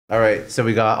All right, so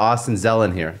we got Austin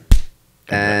Zelan here,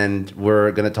 and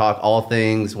we're gonna talk all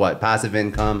things passive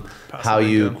income, how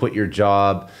you quit your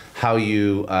job, how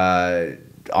you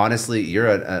honestly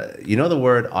you're you know the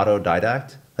word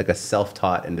autodidact, like a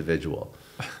self-taught individual.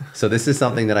 So this is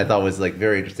something that I thought was like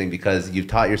very interesting because you've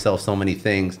taught yourself so many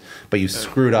things, but you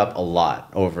screwed up a lot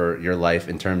over your life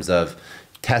in terms of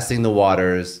testing the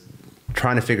waters,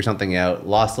 trying to figure something out,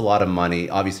 lost a lot of money.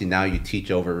 Obviously now you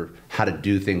teach over how to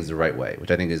do things the right way,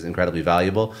 which I think is incredibly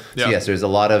valuable. So yes, there's a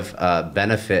lot of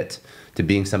benefit to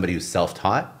being somebody who's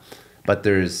self-taught, but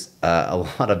there's a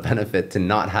lot of benefit to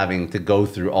not having to go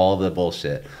through all the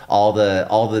bullshit, all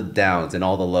the downs and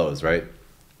all the lows, right?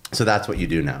 So that's what you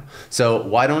do now. So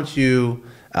why don't you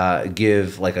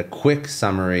give like a quick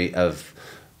summary of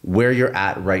where you're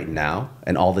at right now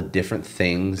and all the different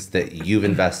things that you've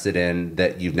invested in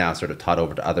that you've now sort of taught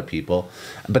over to other people.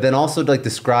 But then also like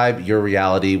describe your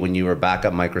reality when you were back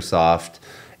at Microsoft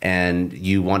and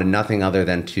you wanted nothing other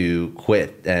than to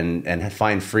quit and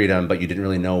find freedom, but you didn't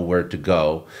really know where to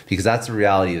go, because that's the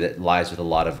reality that lies with a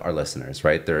lot of our listeners,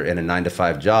 right? They're in a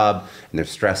 9-to-5 job and they're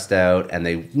stressed out and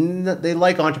they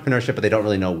like entrepreneurship, but they don't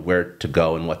really know where to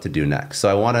go and what to do next. So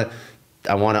I want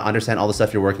to understand all the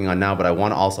stuff you're working on now, but I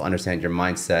want to also understand your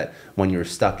mindset when you were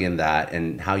stuck in that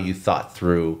and how you thought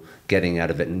through getting out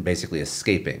of it and basically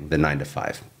escaping the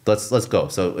 9-to-5. Let's go.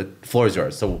 So the floor is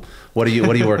yours. So what are you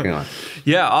working on?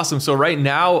 Yeah, awesome. So right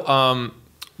now,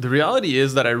 the reality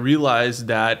is that I realized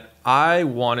that I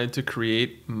wanted to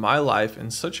create my life in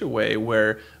such a way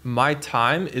where my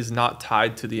time is not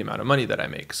tied to the amount of money that I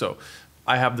make. So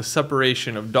I have the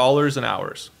separation of dollars and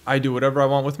hours. I do whatever I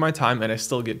want with my time and I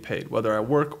still get paid, whether I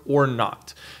work or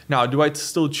not. Now, do I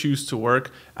still choose to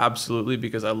work? Absolutely,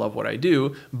 because I love what I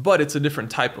do, but it's a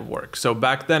different type of work. So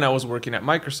back then I was working at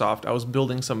Microsoft. I was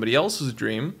building somebody else's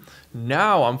dream.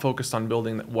 Now I'm focused on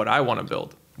building what I want to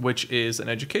build, which is an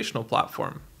educational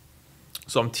platform.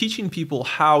 So I'm teaching people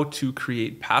how to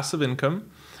create passive income.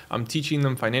 I'm teaching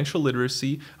them financial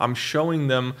literacy. I'm showing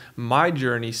them my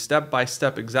journey step by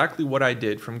step, exactly what I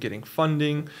did, from getting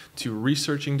funding to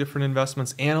researching different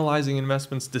investments, analyzing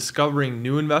investments, discovering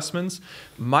new investments.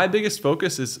 My biggest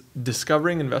focus is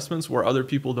discovering investments where other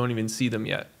people don't even see them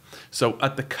yet. So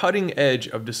at the cutting edge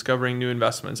of discovering new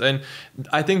investments. And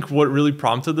I think what really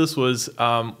prompted this was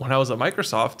when I was at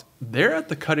Microsoft, they're at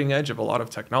the cutting edge of a lot of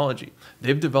technology.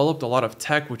 They've developed a lot of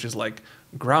tech, which is like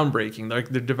groundbreaking.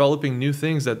 They're developing new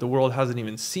things that the world hasn't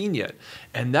even seen yet.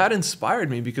 And that inspired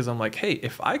me because I'm like, hey,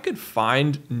 if I could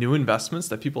find new investments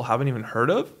that people haven't even heard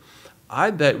of,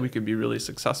 I bet we could be really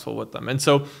successful with them. And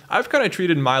so I've kind of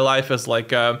treated my life as like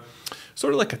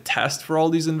sort of like a test for all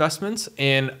these investments.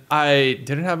 And I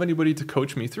didn't have anybody to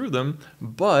coach me through them,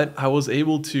 but I was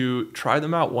able to try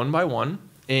them out one by one.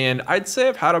 And I'd say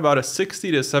I've had about a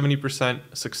 60 to 70%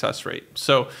 success rate.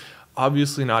 So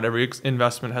obviously not every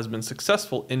investment has been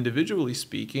successful individually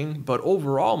speaking, but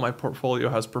overall my portfolio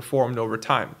has performed over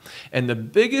time. And the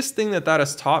biggest thing that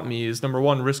has taught me is, number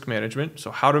one, risk management.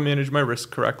 So how to manage my risk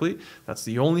correctly. That's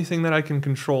the only thing that I can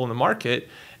control in the market.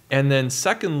 And then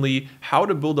secondly, how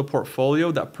to build a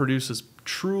portfolio that produces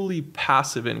truly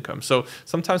passive income. So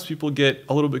sometimes people get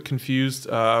a little bit confused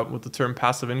with the term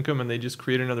passive income and they just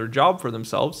create another job for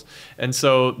themselves. And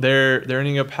so they're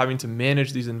ending up having to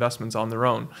manage these investments on their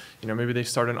own. You know, maybe they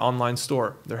start an online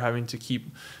store. They're having to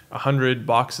keep 100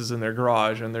 boxes in their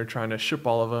garage and they're trying to ship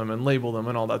all of them and label them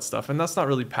and all that stuff. And that's not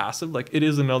really passive. Like, it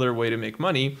is another way to make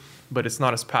money, but it's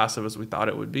not as passive as we thought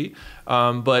it would be.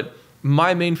 But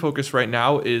my main focus right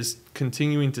now is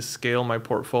continuing to scale my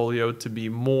portfolio to be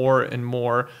more and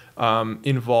more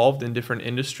involved in different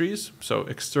industries. So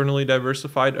externally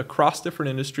diversified across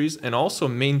different industries and also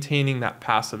maintaining that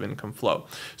passive income flow.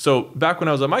 So back when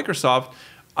I was at Microsoft,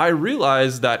 I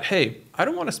realized that, hey, I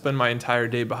don't want to spend my entire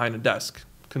day behind a desk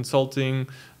consulting,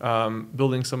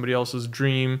 building somebody else's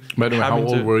dream. By the way, how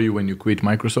old were you when you quit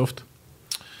Microsoft?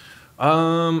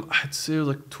 I'd say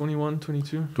like 21,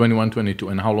 22. 21, 22.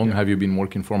 And how long have you been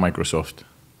working for Microsoft?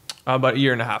 About a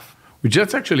year and a half. Which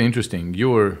that's actually interesting.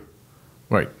 You were,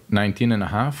 right, 19 and a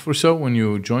half or so when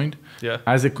you joined? Yeah.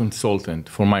 As a consultant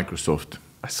for Microsoft.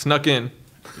 I snuck in.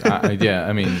 Yeah,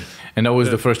 I mean, and that was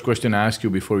the first question I asked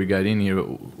you before we got in here.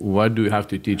 What do you have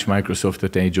to teach Microsoft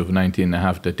at the age of 19 and a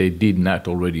half that they did not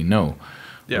already know?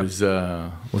 Yeah. Was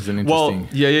an interesting... Well,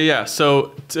 yeah.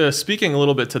 So speaking a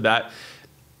little bit to that,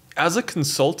 as a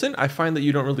consultant, I find that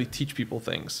you don't really teach people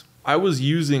things. I was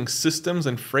using systems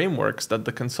and frameworks that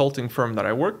the consulting firm that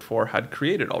I worked for had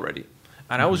created already.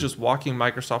 And I was just walking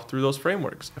Microsoft through those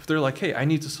frameworks. If they're like, hey, I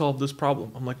need to solve this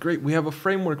problem, I'm like, great, we have a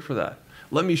framework for that.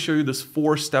 let me show you this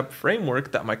 4-step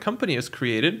framework that my company has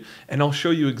created, and I'll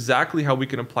show you exactly how we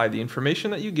can apply the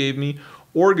information that you gave me,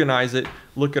 organize it,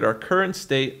 look at our current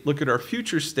state, look at our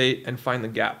future state, and find the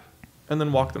gap, and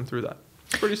then walk them through that.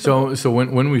 Pretty simple. So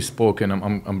when we spoke, and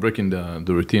I'm breaking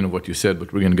the routine of what you said,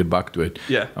 but we're going to get back to it.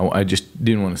 Yeah. I just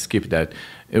didn't want to skip that.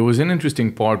 It was an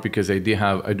interesting part because I do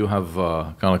have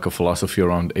kind of like a philosophy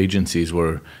around agencies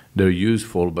where they're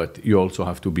useful, but you also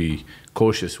have to be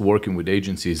cautious working with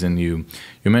agencies. And you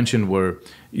mentioned where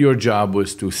your job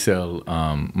was to sell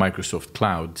Microsoft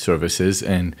Cloud services,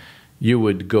 and you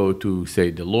would go to,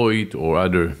 say, Deloitte or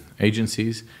other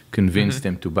agencies, convince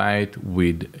them to buy it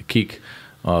with a kick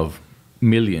of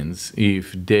millions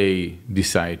if they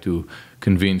decide to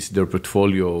convince their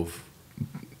portfolio of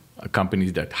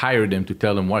companies that hire them to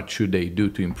tell them what should they do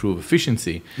to improve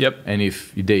efficiency. Yep. And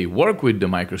if they work with the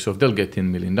Microsoft, they'll get $10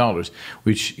 million,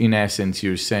 which in essence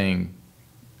you're saying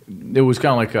there was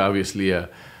kind of like obviously a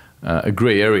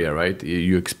gray area, right?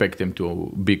 You expect them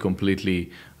to be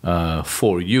completely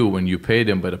for you when you pay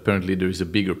them, but apparently there is a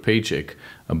bigger paycheck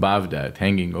above that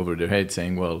hanging over their head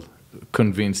saying, well,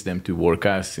 convince them to work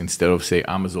us instead of, say,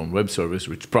 Amazon Web Service,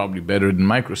 which is probably better than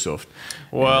Microsoft.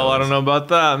 Well, I don't know about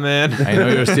that, man. I know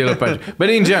you're still a patron. But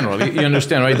in general, you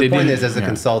understand, right? The point is, as a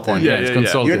consultant,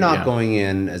 consultant, you're not going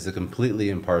in as a completely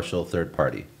impartial third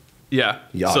party. Yeah.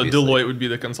 So obviously. Deloitte would be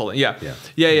the consultant.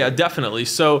 Yeah, definitely.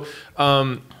 So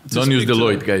don't use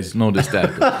Deloitte, guys. Notice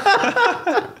that.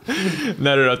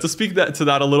 No. To speak to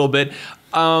that a little bit,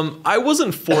 I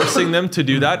wasn't forcing them to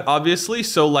do that, obviously.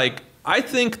 So like, I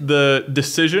think the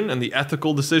decision and the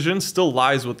ethical decision still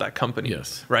lies with that company.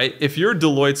 Yes. Right? If you're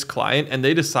Deloitte's client and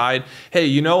they decide, hey,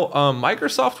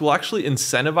 Microsoft will actually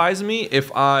incentivize me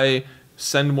if I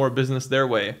send more business their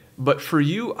way. But for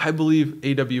you, I believe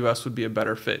AWS would be a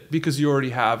better fit because you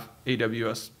already have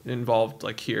AWS involved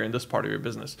like here in this part of your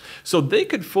business. So they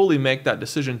could fully make that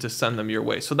decision to send them your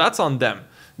way. So that's on them.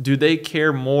 Do they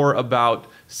care more about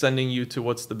sending you to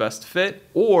what's the best fit,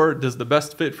 or does the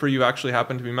best fit for you actually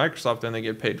happen to be Microsoft and they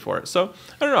get paid for it? So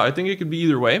I don't know. I think it could be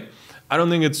either way. I don't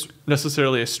think it's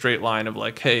necessarily a straight line of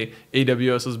like, hey,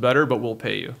 AWS is better, but we'll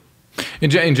pay you. In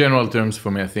general terms,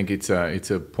 for me, I think it's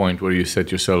a point where you set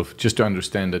yourself just to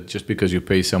understand that just because you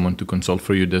pay someone to consult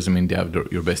for you doesn't mean they have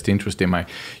your best interest.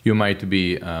 You might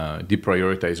be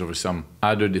deprioritized over some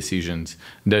other decisions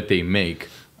that they make.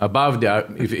 Above that,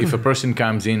 if a person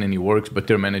comes in and he works, but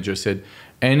their manager said,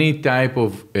 any type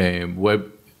of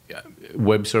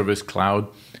web service cloud,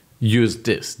 use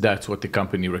this. That's what the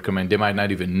company recommend. They might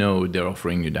not even know they're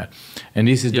offering you that. And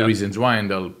this is the reasons why, and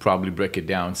they'll probably break it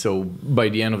down. So by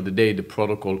the end of the day, the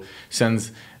protocol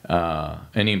sends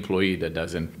an employee that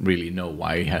doesn't really know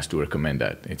why he has to recommend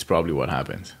that. It's probably what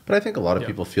happens. But I think a lot of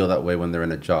people feel that way when they're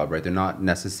in a job, right? They're not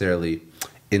necessarily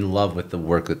in love with the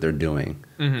work that they're doing.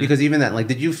 Because even that, like,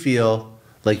 did you feel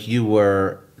like you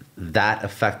were that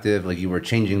effective, like you were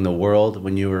changing the world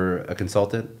when you were a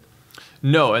consultant?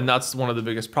 No, and that's one of the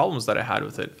biggest problems that I had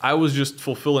with it. I was just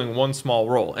fulfilling one small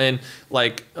role. And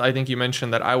like, I think you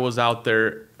mentioned that I was out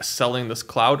there selling this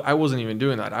cloud. I wasn't even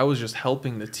doing that. I was just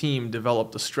helping the team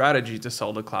develop the strategy to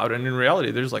sell the cloud. And in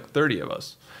reality, there's like 30 of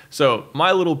us. So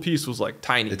my little piece was like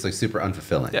tiny. It's like super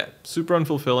unfulfilling. Yeah, super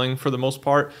unfulfilling. For the most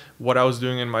part, what I was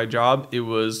doing in my job, it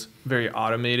was very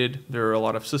automated. There were a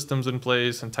lot of systems in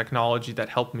place and technology that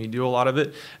helped me do a lot of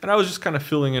it. And I was just kind of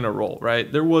filling in a role,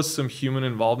 right? There was some human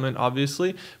involvement,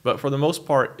 obviously, but for the most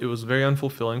part, it was very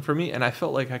unfulfilling for me. And I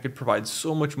felt like I could provide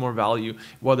so much more value,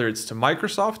 whether it's to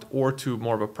Microsoft or to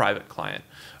more of a private client.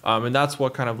 And that's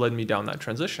what kind of led me down that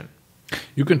transition.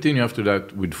 You continue after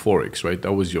that with Forex, right?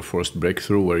 That was your first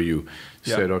breakthrough where you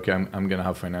said, okay, I'm going to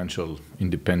have financial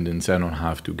independence. I don't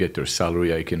have to get their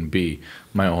salary. I can be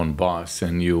my own boss.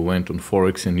 And you went on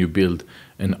Forex and you built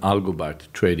an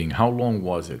algobot trading. How long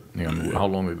was it? How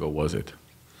long ago was it?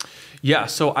 Yeah,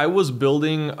 so I was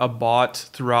building a bot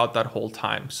throughout that whole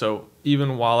time. So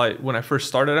even when I first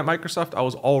started at Microsoft, I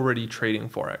was already trading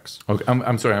Forex. Okay,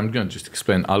 I'm sorry. I'm going to just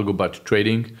explain. Algobot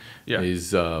trading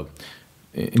is...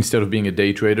 instead of being a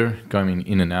day trader, coming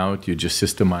in and out, you just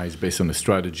systemize based on the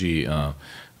strategy,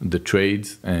 the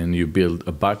trades, and you build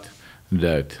a bot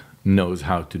that knows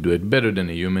how to do it better than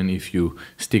a human if you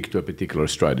stick to a particular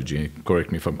strategy. Correct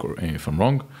me if I'm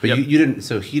wrong. But you didn't.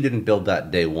 So he didn't build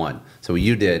that day one. So what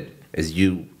you did is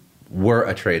you were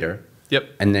a trader. Yep.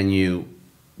 And then you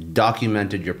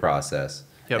documented your process.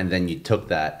 Yep. And then you took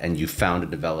that and you found a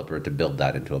developer to build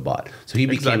that into a bot. So he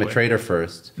became a trader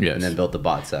first, and then built the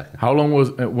bot second. How long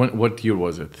was? What year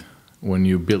was it? when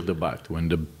you build the bot? When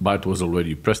the bot was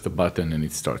already, you press the button and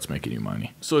it starts making you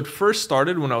money? So it first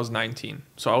started when I was 19.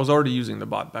 So I was already using the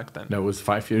bot back then. That was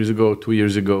 5 years ago, 2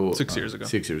 years ago? 6 years ago.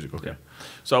 6 years ago, okay. Yeah.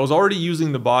 So I was already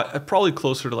using the bot, probably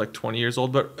closer to like 20 years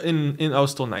old, but I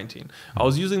was still 19. I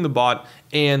was using the bot,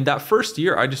 and that first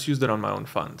year I just used it on my own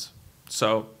funds.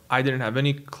 So I didn't have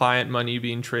any client money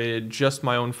being traded, just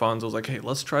my own funds. I was like, hey,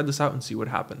 let's try this out and see what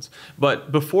happens.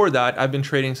 But before that, I've been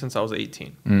trading since I was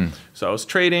 18. So I was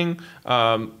trading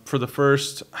for the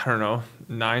first,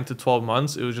 9 to 12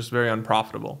 months. It was just very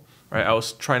unprofitable, right? I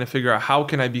was trying to figure out, how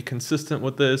can I be consistent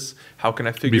with this? How can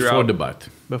I figure out...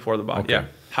 Before the bot, okay. yeah.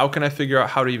 How can I figure out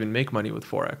how to even make money with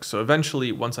Forex? So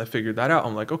eventually, once I figured that out,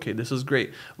 I'm like, okay, this is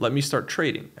great. Let me start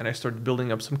trading. And I started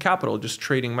building up some capital, just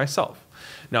trading myself.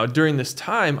 Now, during this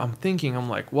time, I'm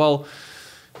like, well,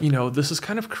 this is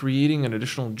kind of creating an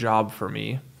additional job for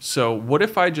me. So what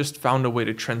if I just found a way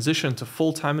to transition to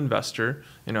full-time investor?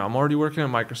 I'm already working at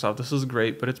Microsoft. This is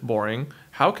great, but it's boring.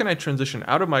 How can I transition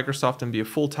out of Microsoft and be a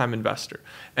full-time investor?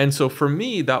 And so for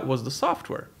me, that was the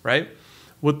software, right?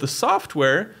 With the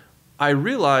software, I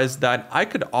realized that I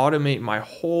could automate my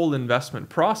whole investment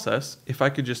process if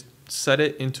I could just set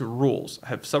it into rules. I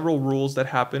have several rules that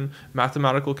happen,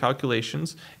 mathematical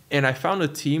calculations, and I found a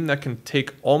team that can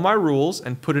take all my rules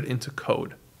and put it into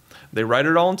code. They write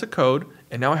it all into code,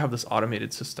 and now I have this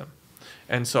automated system.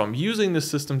 And so I'm using this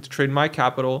system to trade my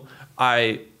capital.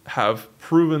 I have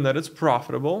proven that it's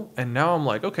profitable, and now I'm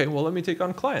like, okay, well, let me take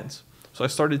on clients. So I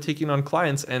started taking on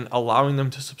clients and allowing them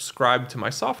to subscribe to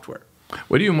my software.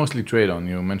 What do you mostly trade on?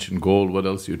 You mentioned gold. What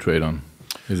else do you trade on?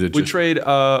 We trade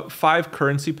 5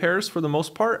 currency pairs for the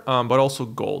most part, but also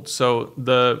gold. So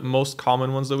the most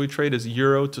common ones that we trade is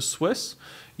euro to Swiss,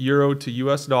 euro to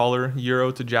US dollar,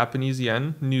 euro to Japanese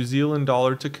yen, New Zealand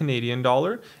dollar to Canadian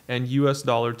dollar, and US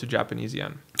dollar to Japanese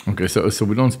yen. Okay, so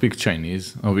we don't speak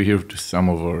Chinese over here to some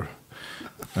of our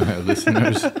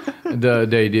listeners. The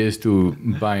idea is to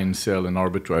buy and sell and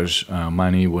arbitrage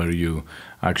money where you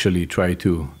actually try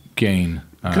to gain.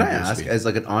 Can I ask, as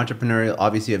like an entrepreneurial,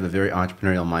 obviously you have a very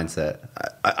entrepreneurial mindset.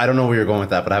 I don't know where you're going with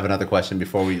that, but I have another question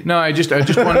before we... No, I just want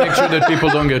to make sure that people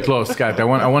don't get lost, Scott. I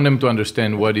want them to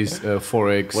understand what is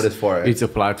Forex. What is Forex? It's a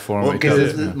platform. Well,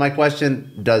 because my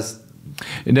question does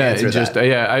answer that.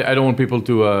 I don't want people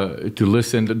to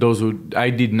listen. Those who... I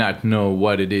did not know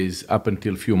what it is up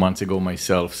until a few months ago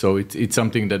myself. So it's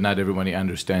something that not everybody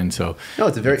understands. So no,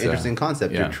 it's a very interesting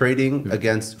concept. Yeah. You're trading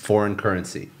against foreign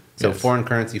currency. So foreign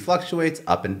currency fluctuates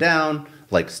up and down,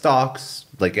 like stocks,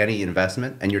 like any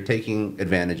investment, and you're taking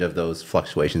advantage of those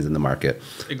fluctuations in the market.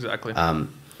 Exactly.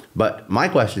 But my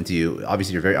question to you,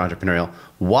 obviously you're very entrepreneurial.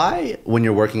 Why, when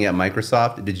you're working at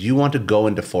Microsoft, did you want to go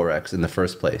into Forex in the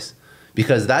first place?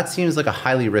 Because that seems like a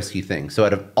highly risky thing. So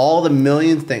out of all the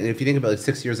millions things, if you think about it,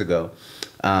 6 years ago,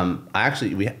 we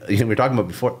were talking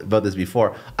about this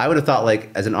before. I would have thought,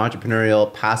 like, as an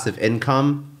entrepreneurial passive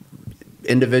income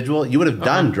individual, you would have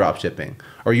done drop shipping,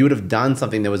 or you would have done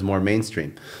something that was more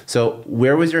mainstream. So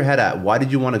where was your head at? Why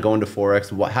did you want to go into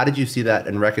Forex? How did you see that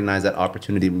and recognize that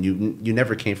opportunity when you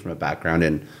never came from a background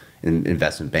in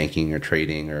investment banking or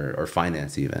trading or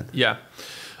finance even? Yeah.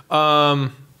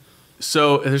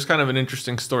 So there's kind of an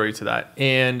interesting story to that.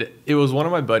 And it was one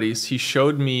of my buddies. He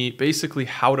showed me basically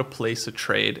how to place a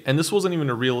trade. And this wasn't even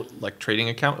a real trading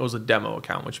account. It was a demo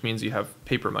account, which means you have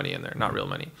paper money in there, not real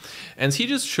money. And he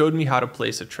just showed me how to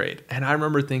place a trade. And I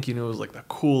remember thinking it was like the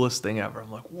coolest thing ever.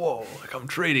 I'm like, whoa, I'm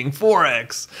trading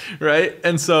Forex, right?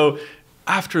 And so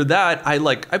after that, I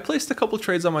placed a couple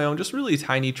trades on my own, just really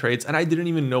tiny trades. And I didn't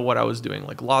even know what I was doing.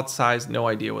 Like lot size, no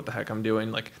idea what the heck I'm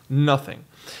doing, nothing.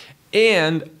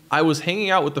 And I was hanging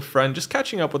out with a friend, just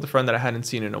catching up with a friend that I hadn't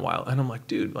seen in a while. And I'm like,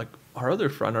 dude, our other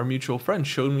friend, our mutual friend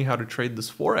showed me how to trade this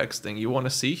Forex thing. You want to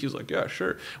see? He was like, yeah,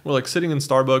 sure. We're sitting in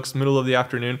Starbucks, middle of the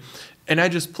afternoon. And I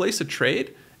just placed a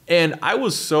trade. And I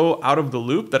was so out of the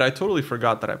loop that I totally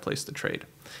forgot that I placed the trade.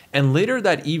 And later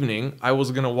that evening, I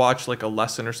was going to watch a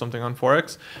lesson or something on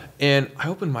Forex. And I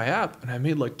opened my app and I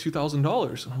made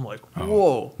 $2,000. And I'm like,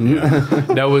 whoa. Yeah.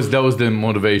 that was the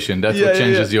motivation. That's what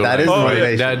changes your life. That is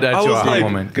motivation. That's your aha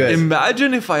moment. Good.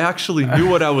 Imagine if I actually knew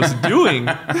what I was doing.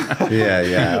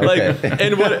 Yeah.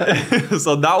 Okay.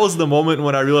 So that was the moment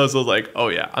when I realized I was like, oh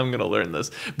yeah, I'm going to learn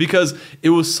this. Because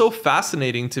it was so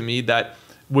fascinating to me that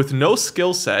with no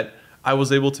skill set, I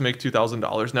was able to make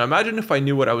 $2,000. Now imagine if I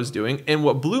knew what I was doing. And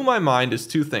what blew my mind is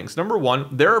two things. Number one,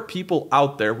 there are people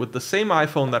out there with the same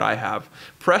iPhone that I have,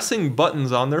 pressing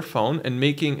buttons on their phone and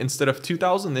making, instead of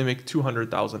 2,000, they make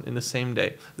 200,000 in the same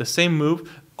day. The same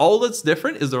move. All that's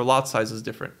different is their lot size is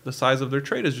different. The size of their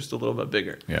trade is just a little bit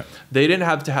bigger. Yeah. They didn't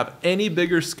have to have any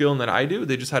bigger skill than I do.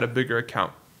 They just had a bigger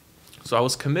account. So I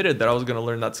was committed that I was going to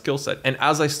learn that skill set. And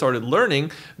as I started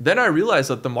learning, then I realized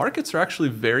that the markets are actually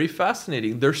very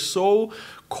fascinating. They're so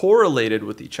correlated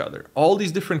with each other. All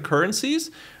these different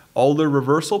currencies, all their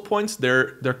reversal points,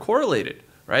 they're correlated,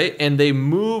 right? And they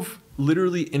move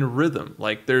literally in rhythm.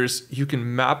 Like you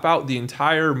can map out the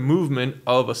entire movement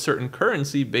of a certain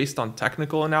currency based on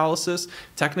technical analysis.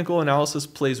 Technical analysis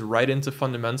plays right into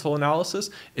fundamental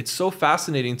analysis. It's so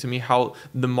fascinating to me how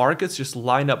the markets just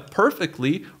line up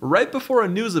perfectly right before a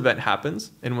news event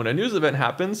happens. And when a news event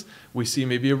happens, we see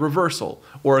maybe a reversal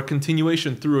or a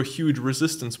continuation through a huge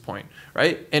resistance point,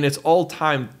 right? And it's all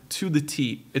timed to the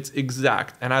T. It's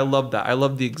exact. And I love that. I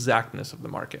love the exactness of the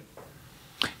market.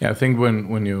 Yeah, I think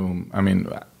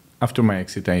after my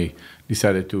exit, I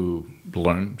decided to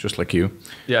learn just like you.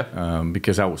 Yeah.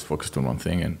 Because I was focused on one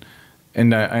thing,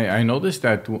 and I noticed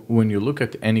that when you look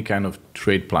at any kind of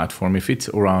trade platform, if it's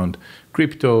around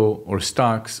crypto or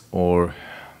stocks, or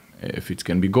if it's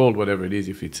going to be gold, whatever it is,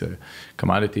 if it's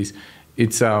commodities,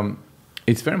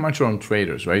 it's very much around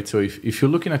traders, right? So if you're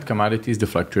looking at commodities, the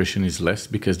fluctuation is less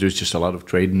because there's just a lot of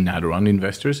trade, not around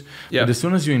investors. Yeah. But as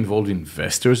soon as you involve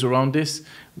investors around this,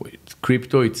 with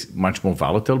crypto, it's much more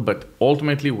volatile. But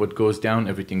ultimately, what goes down,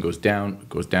 everything goes down,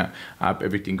 up,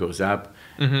 everything goes up.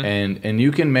 Mm-hmm. And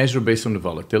you can measure based on the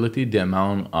volatility, the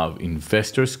amount of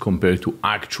investors compared to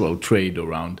actual trade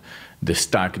around the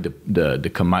stock,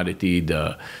 the commodity,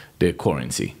 the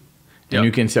currency. And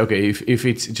you can say, okay, if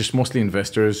it's just mostly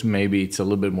investors, maybe it's a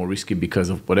little bit more risky because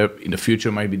of whatever in the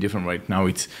future might be different. Right now,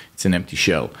 it's an empty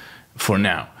shell for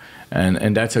now.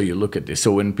 And that's how you look at this.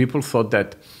 So when people thought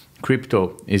that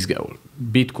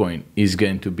Bitcoin is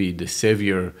going to be the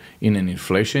savior in an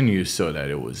inflation, you saw that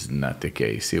it was not the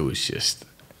case. It was just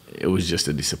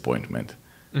a disappointment.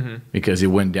 Mm-hmm. Because it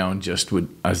went down just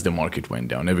as the market went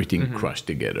down. Everything mm-hmm. crushed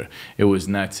together. It was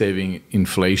not saving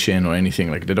inflation or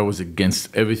anything like that. That was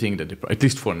against everything that, at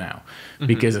least for now. Mm-hmm.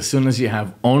 Because as soon as you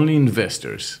have only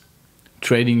investors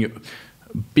trading, a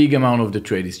big amount of the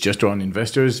trade is just around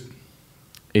investors,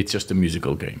 it's just a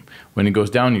musical game. When it goes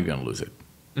down, you're going to lose it.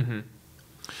 Mm-hmm.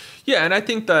 Yeah, and I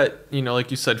think that,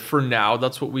 like you said, for now,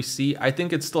 that's what we see. I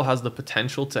think it still has the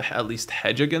potential to at least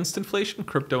hedge against inflation,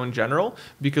 crypto in general,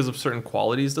 because of certain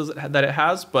qualities that it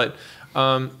has. But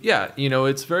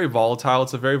it's very volatile.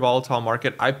 It's a very volatile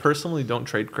market. I personally don't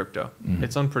trade crypto. Mm-hmm.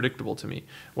 It's unpredictable to me.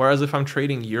 Whereas if I'm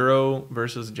trading euro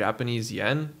versus Japanese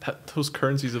yen, those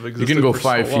currencies have existed. You can go for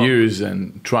 5 so long. years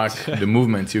and track the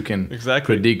movements. You can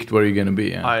exactly predict where you're going to be.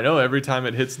 Yeah. I know every time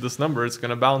it hits this number, it's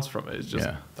going to bounce from it. It's just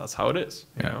that's how it is.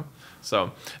 You know.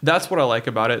 So that's what I like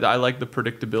about it. I like the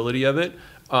predictability of it.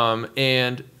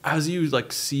 And as you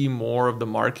see more of the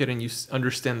market and you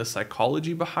understand the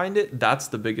psychology behind it, that's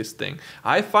the biggest thing.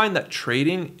 I find that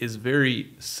trading is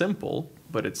very simple,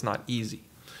 but it's not easy.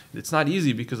 It's not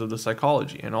easy because of the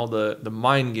psychology and all the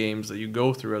mind games that you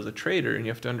go through as a trader. And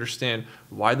you have to understand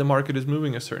why the market is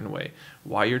moving a certain way,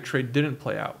 why your trade didn't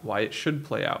play out, why it should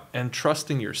play out. And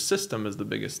trusting your system is the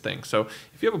biggest thing. So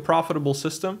if you have a profitable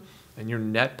system, and you're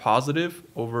net positive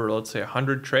over, let's say,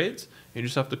 100 trades, you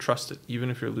just have to trust it, even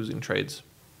if you're losing trades.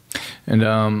 And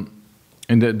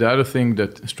the other thing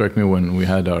that struck me when we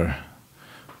had our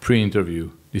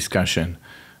pre-interview discussion,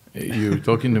 you were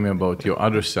talking to me about your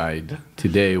other side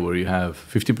today, where you have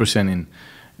 50%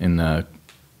 in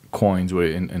coins,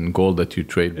 in gold that you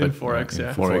trade, but in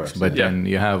Forex, Forex. But then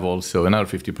you have also another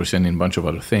 50% in a bunch of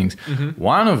other things. Mm-hmm.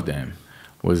 One of them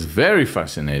was very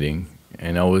fascinating,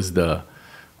 and that was the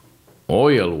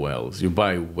oil wells. You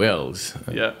buy wells.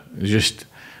 Yeah. Just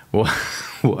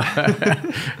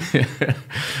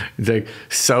it's like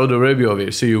Saudi Arabia over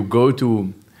here. So you go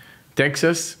to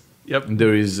Texas. Yep.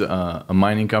 There is a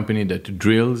mining company that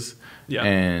drills. Yeah.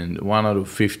 And 1 out of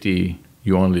 50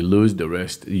 you only lose. The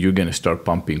rest you're gonna start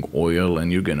pumping oil,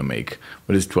 and you're gonna make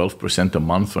 12% a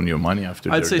month on your money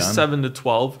after I'd they're say done? 7 to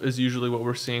 12 is usually what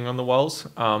we're seeing on the wells.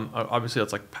 Obviously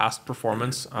that's like past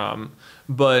performance.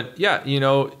 But yeah,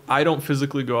 I don't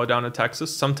physically go down to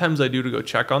Texas. Sometimes I do to go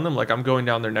check on them. Like I'm going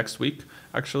down there next week,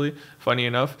 actually, funny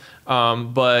enough.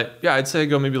 But yeah, I'd say I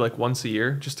go maybe like once a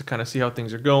year just to kind of see how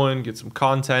things are going, get some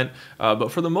content.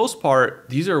 But for the most part,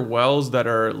 these are wells that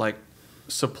are like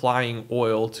supplying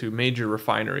oil to major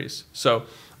refineries. So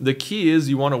the key is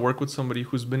you want to work with somebody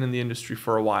who's been in the industry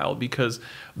for a while, because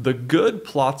the good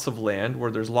plots of land where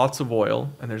there's lots of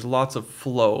oil and there's lots of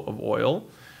flow of oil,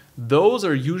 those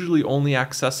are usually only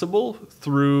accessible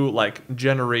through like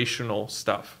generational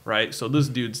stuff, right? So this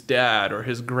dude's dad or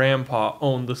his grandpa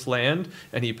owned this land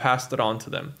and he passed it on to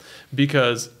them.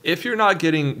 Because if you're not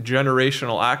getting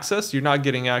generational access, you're not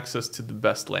getting access to the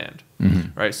best land,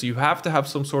 right? So you have to have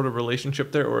some sort of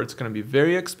relationship there, or it's going to be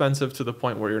very expensive to the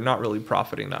point where you're not really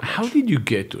profiting that much. How did you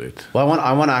get to it? Well,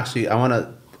 I want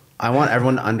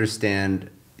everyone to understand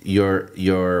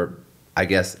your I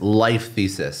guess life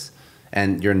thesis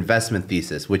and your investment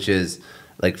thesis, which is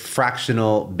like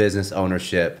fractional business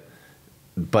ownership,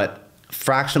 but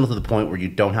fractional to the point where you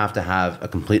don't have to have a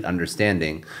complete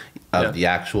understanding of the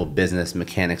actual business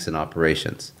mechanics and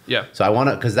operations. Yeah. So I want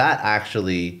to, because that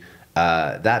actually,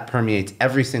 that permeates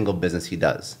every single business he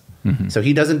does. So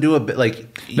he doesn't do a bit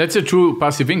like... That's a true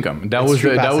passive income. That was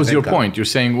your income. point. You're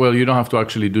saying, well, you don't have to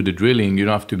actually do the drilling. You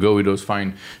don't have to go with those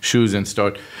fine shoes and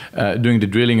start doing the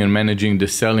drilling and managing the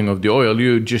selling of the oil.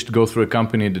 You just go through a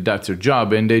company that's their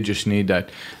job, and they just need that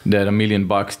 $1 million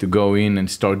to go in and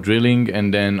start drilling.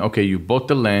 And then, okay, you bought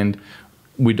the land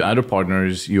with other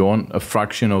partners. You own a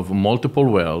fraction of multiple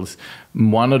wells.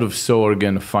 One out of so are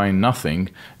going to find nothing,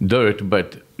 dirt,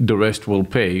 but the rest will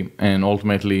pay. And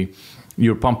ultimately,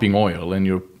 you're pumping oil and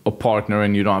you're a partner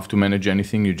and you don't have to manage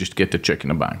anything. You just get the check in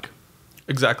the bank.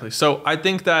 Exactly. So I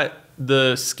think that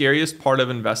the scariest part of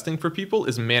investing for people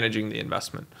is managing the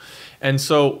investment. And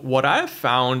so what I've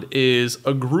found is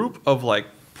a group of like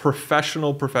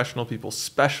professional people,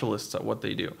 specialists at what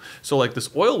they do. So like this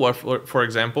oil well, for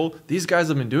example, these guys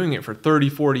have been doing it for 30,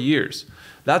 40 years.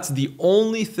 That's the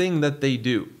only thing that they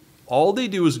do. All they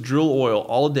do is drill oil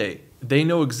all day. They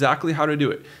know exactly how to do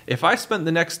it. If I spent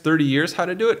the next 30 years how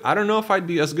to do it, I don't know if I'd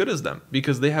be as good as them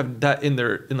because they have that in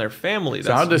their family.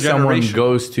 So how does someone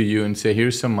goes to you and say,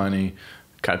 here's some money,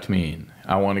 cut me in.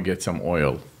 I want to get some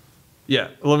oil. Yeah,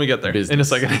 let me get there in a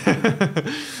second.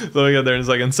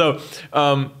 So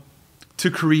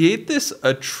to create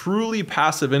a truly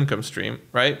passive income stream,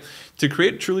 right? To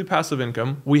create truly passive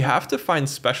income, we have to find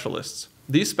specialists.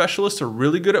 These specialists are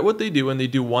really good at what they do, and they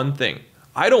do one thing.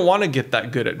 I don't want to get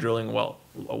that good at drilling oil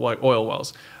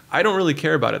wells. I don't really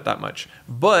care about it that much.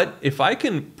 But if I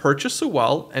can purchase a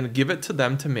well and give it to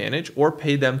them to manage or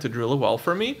pay them to drill a well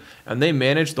for me, and they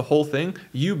manage the whole thing,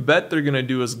 you bet they're going to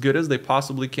do as good as they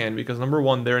possibly can because number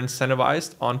one, they're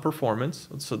incentivized on performance,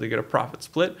 so they get a profit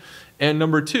split. And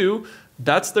number two,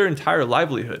 that's their entire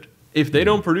livelihood. If they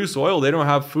don't produce oil, they don't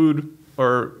have food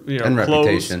or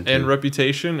clothes and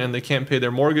reputation, and they can't pay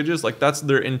their mortgages. Like that's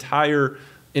their entire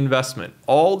investment.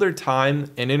 All their time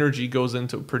and energy goes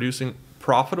into producing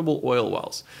profitable oil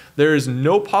wells. There is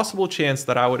no possible chance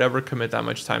that I would ever commit that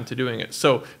much time to doing it.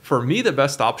 So for me, the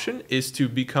best option is to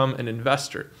become an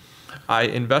investor. I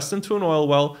invest into an oil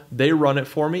well, they run it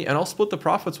for me, and I'll split the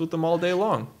profits with them all day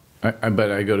long. I bet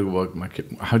I got to work.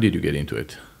 How did you get into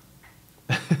it?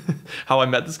 How I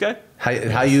met this guy?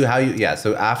 How you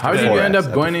so after how did you end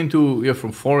up going into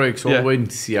from Forex all the way in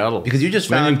Seattle? Because you just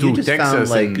found Texas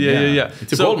like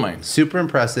it's a gold mine. Super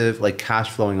impressive, like cash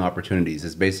flowing opportunities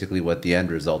is basically what the end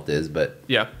result is. But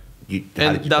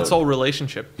that's all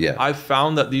relationship. Yeah, I've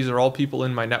found that these are all people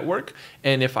in my network,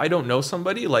 and if I don't know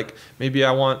somebody, like maybe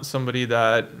I want somebody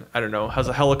that I don't know has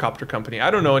a helicopter company.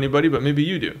 I don't know anybody, but maybe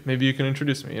you do. Maybe you can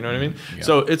introduce me. You know what I mean? Yeah.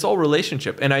 So it's all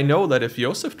relationship, and I know that if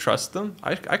Josef trusts them,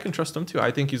 I can trust him too.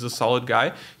 I think he's a solid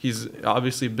guy. He's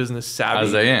obviously business savvy.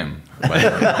 As I am.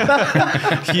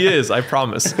 He is, I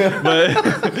promise.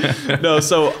 But no,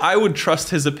 so I would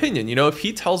trust his opinion. If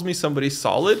he tells me somebody's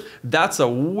solid, that's a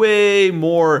way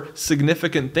more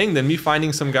significant thing than me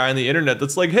finding some guy on the internet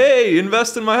that's like, hey,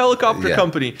 invest in my helicopter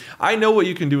company. I know what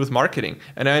you can do with marketing,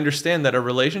 and I understand that a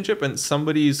relationship and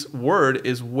somebody's word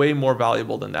is way more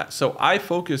valuable than that. So I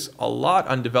focus a lot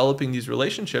on developing these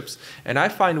relationships, and I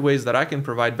find ways that I can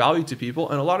provide value to people.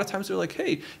 And a lot of times they're like,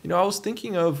 hey, I was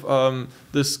thinking of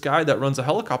this guy that runs a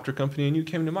helicopter company and you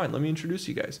came to mind. Let me introduce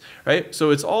you guys, right?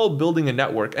 So it's all building a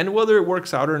network, and whether it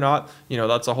works out or not,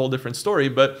 that's a whole different story.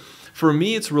 But for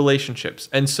me, it's relationships.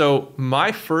 And so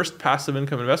my first passive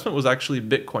income investment was actually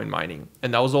Bitcoin mining.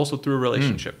 And that was also through a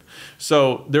relationship.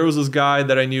 So there was this guy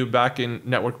that I knew back in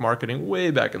network marketing,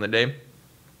 way back in the day.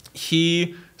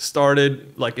 He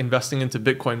started like investing into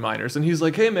Bitcoin miners. And he's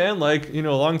like, hey man, like, a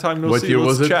long time no see. What year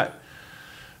was it? Chat.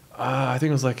 I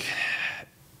think it was like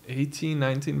 18,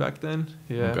 19 back then.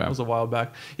 Yeah, okay. It was a while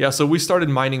back. Yeah, so we started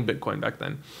mining Bitcoin back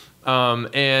then.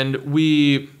 And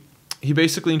he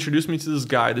basically introduced me to this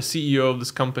guy, the CEO of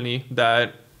this company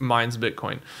that mines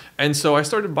Bitcoin. And so I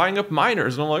started buying up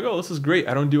miners and I'm like, oh, this is great.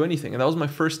 I don't do anything. And that was my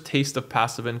first taste of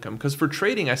passive income, because for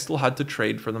trading, I still had to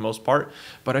trade for the most part.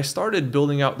 But I started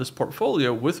building out this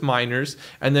portfolio with miners.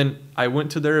 And then I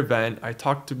went to their event. I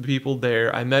talked to people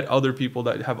there. I met other people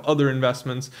that have other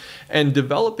investments. And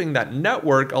developing that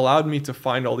network allowed me to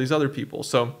find all these other people.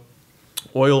 So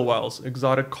oil wells,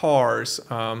 exotic cars,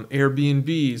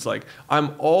 Airbnbs. Like,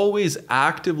 I'm always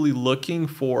actively looking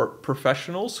for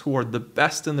professionals who are the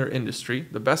best in their industry,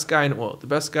 the best guy in oil, the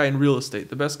best guy in real estate,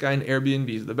 the best guy in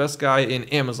Airbnbs, the best guy in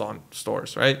Amazon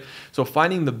stores, right? So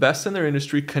finding the best in their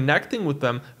industry, connecting with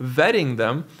them, vetting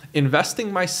them,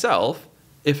 investing myself.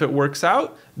 If it works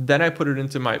out, then I put it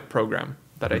into my program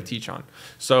that I teach on.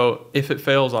 So if it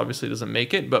fails, obviously it doesn't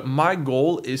make it. But my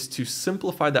goal is to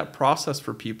simplify that process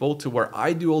for people to where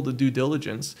I do all the due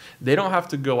diligence. They don't have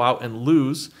to go out and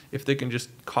lose if they can just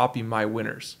copy my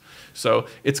winners. So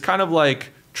it's kind of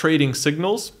like trading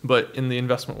signals, but in the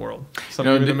investment world.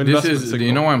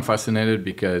 I'm fascinated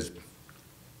because,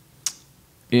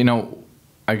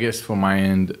 I guess from my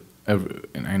end,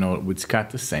 and I know with Scott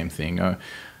the same thing.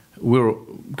 We're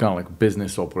kind of like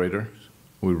business operators.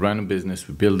 We run a business,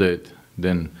 we build it,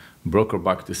 then broker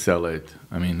back to sell it.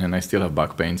 And I still have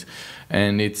back pains.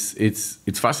 And it's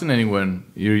fascinating when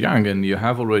you're young and you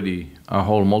have already a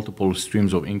whole multiple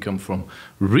streams of income from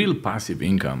real passive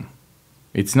income.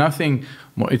 It's nothing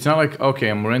more. It's not like, okay,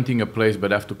 I'm renting a place,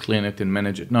 but I have to clean it and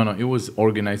manage it. No, it was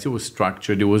organized, it was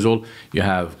structured. It was all, you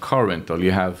have car rental,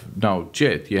 you have now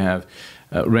jet, you have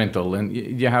rental, and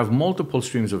you have multiple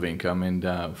streams of income. And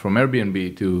from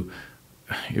Airbnb to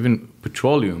even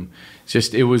petroleum,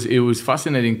 it was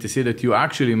fascinating to see that you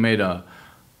actually made a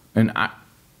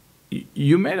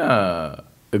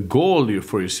goal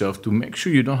for yourself to make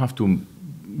sure you don't have to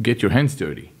get your hands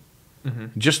dirty. Mm-hmm.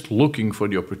 Just looking for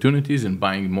the opportunities and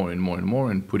buying more and more and more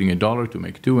and putting $1 to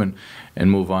make $2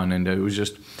 and move on. And it was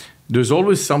just, there's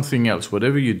always something else.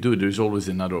 Whatever you do, there's always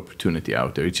another opportunity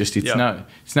out there. It's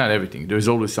not everything. There's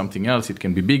always something else. It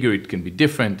can be bigger. It can be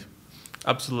different.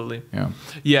 Absolutely.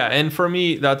 Yeah. And for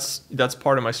me, that's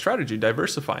part of my strategy,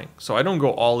 diversifying. So I don't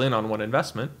go all in on one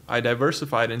investment. I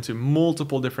diversify it into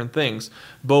multiple different things,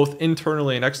 both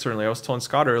internally and externally. I was telling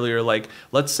Scott earlier, like,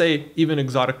 let's say even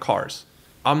exotic cars.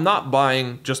 I'm not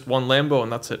buying just one Lambo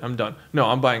and that's it, I'm done. No,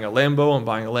 I'm buying a Lambo, I'm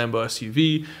buying a Lambo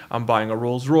SUV, I'm buying a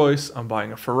Rolls Royce, I'm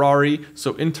buying a Ferrari.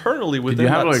 So internally within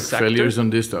that sector. Did you have failures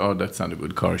on this? Oh, that's not a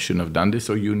good car, I shouldn't have done this,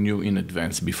 or you knew in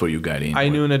advance before you got in? I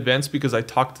knew in advance because I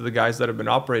talked to the guys that have been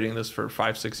operating this for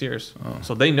 5-6 years. Oh.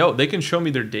 So they know, they can show me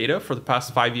their data for the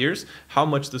past 5 years, how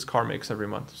much this car makes every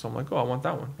month. So I'm like, oh, I want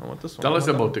that one, I want this one. Tell us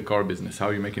about the car business, how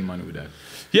are you making money with that?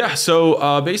 Yeah,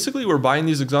 so basically we're buying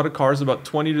these exotic cars about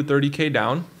 20 to 30K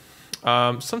down.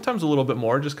 Sometimes a little bit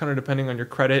more, just kind of depending on your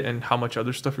credit and how much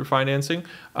other stuff you're financing.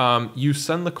 You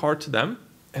send the car to them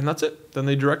and that's it. Then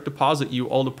they direct deposit you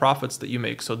all the profits that you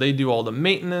make. So they do all the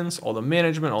maintenance, all the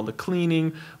management, all the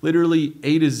cleaning, literally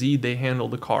A to Z, they handle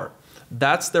the car.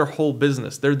 That's their whole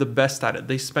business. They're the best at it.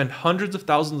 They spend hundreds of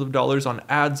thousands of dollars on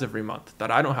ads every month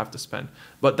that I don't have to spend,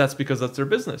 but that's because that's their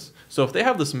business. So if they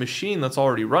have this machine that's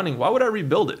already running, why would I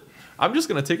rebuild it? I'm just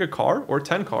going to take a car or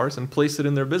 10 cars and place it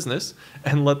in their business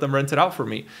and let them rent it out for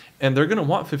me. And they're going to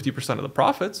want 50% of the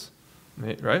profits,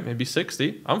 right? Maybe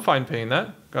 60. I'm fine paying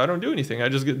that. I don't do anything. I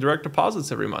just get direct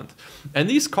deposits every month. And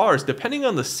these cars, depending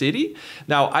on the city,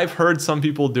 now I've heard some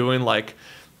people doing like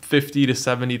 $50,000 to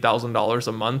 $70,000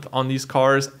 a month on these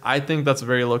cars. I think that's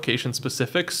very location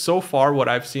specific. So far, what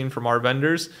I've seen from our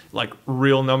vendors, like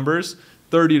real numbers,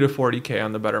 30 to 40K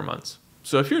on the better months.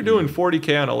 So if you're doing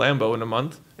 40K on a Lambo in a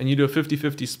month and you do a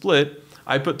 50-50 split,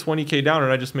 I put 20K down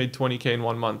and I just made 20K in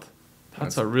 1 month.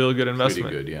 That's a real good investment.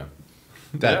 Pretty good, yeah.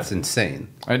 That's insane.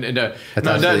 And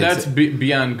that's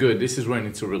beyond good. This is when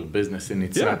it's a real business and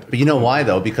it's not. But you know why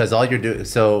though? Because all you're doing,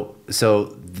 so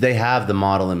they have the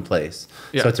model in place.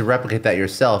 Yeah. So to replicate that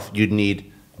yourself, you'd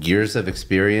need years of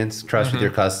experience, trust with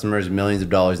your customers, millions of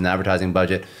dollars in advertising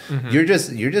budget. You're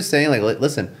just saying like,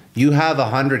 listen, you have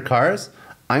 100 cars.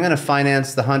 I'm going to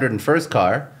finance the 101st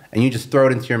car, and you just throw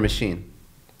it into your machine.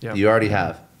 Yeah. You already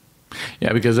have.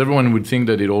 Yeah, because everyone would think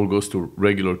that it all goes to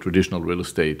regular traditional real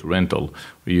estate rental,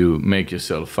 where you make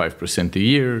yourself 5% a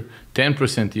year,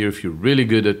 10% a year if you're really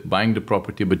good at buying the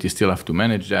property, but you still have to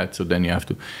manage that. So then you have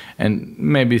to, and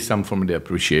maybe some form of the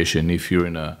appreciation if you're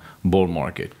in a bull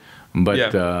market.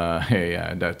 But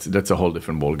that's a whole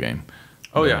different ball game.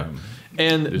 Oh yeah.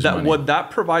 And what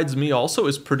that provides me also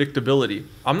is predictability.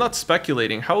 I'm not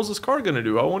speculating. How is this car going to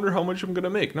do? I wonder how much I'm going to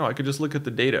make. No, I could just look at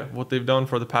the data, what they've done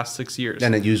for the past 6 years.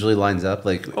 And it usually lines up.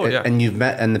 Like, and you've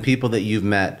met, and the people that you've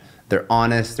met they're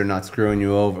honest, they're not screwing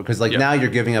you over. Because like now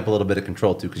you're giving up a little bit of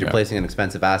control too, because you're placing an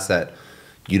expensive asset.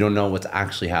 You don't know what's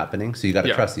actually happening, so you got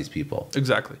to trust these people.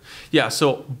 Exactly. Yeah.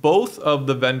 So both of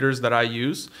the vendors that I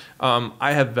use,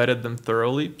 I have vetted them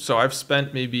thoroughly. So I've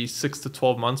spent maybe 6 to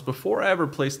 12 months before I ever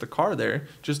placed the car there,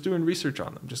 just doing research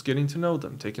on them, just getting to know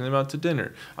them, taking them out to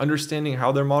dinner, understanding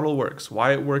how their model works,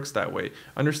 why it works that way,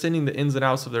 understanding the ins and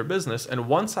outs of their business. And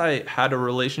once I had a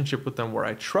relationship with them where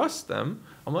I trust them,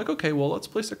 I'm like, okay, well, let's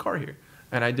place a car here.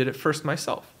 And I did it first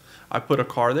myself. I put a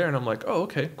car there and I'm like, oh,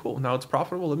 okay, cool. Now it's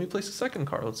profitable. Let me place a second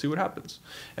car. Let's see what happens.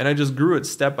 And I just grew it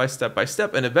step by step by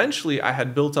step. And eventually I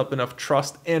had built up enough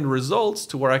trust and results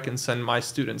to where I can send my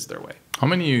students their way. How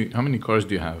many cars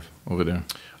do you have over there?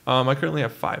 I currently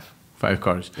have 5. 5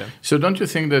 cars. Yeah. So don't you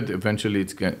think that eventually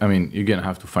you're going to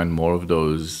have to find more of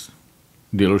those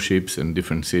dealerships in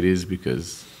different cities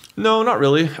because... No, not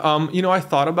really. I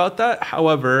thought about that.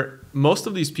 However, most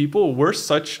of these people were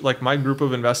my group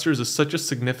of investors is such a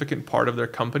significant part of their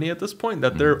company at this point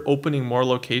that they're opening more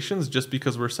locations just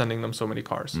because we're sending them so many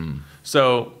cars.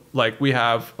 So like we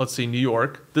have, let's see, New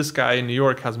York. This guy in New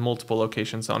York has multiple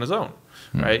locations on his own,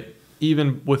 right?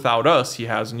 Even without us, he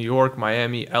has New York,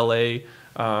 Miami, LA,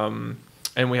 and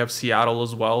we have Seattle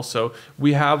as well. So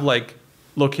we have like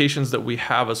locations that we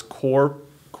have as core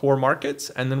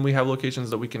markets, and then we have locations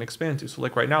that we can expand to. So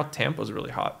like right now, Tampa's really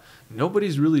hot.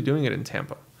 Nobody's really doing it in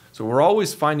Tampa. So we're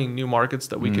always finding new markets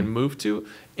that we can move to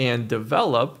and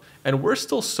develop. And we're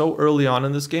still so early on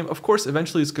in this game. Of course,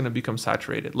 eventually it's going to become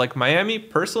saturated. Like Miami,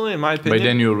 personally, in my opinion. By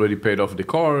then you already paid off the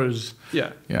cars.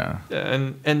 Yeah. Yeah.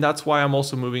 And that's why I'm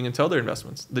also moving into other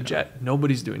investments. The jet.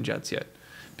 Nobody's doing jets yet.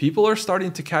 People are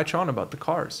starting to catch on about the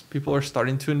cars. People are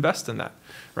starting to invest in that,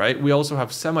 right? We also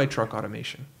have semi-truck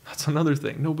automation. That's another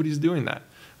thing. Nobody's doing that,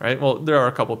 right? Well, there are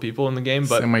a couple people in the game,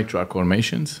 but... Semi-truck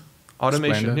automations?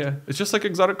 Automation, yeah. It's just like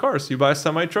exotic cars. You buy a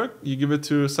semi-truck, you give it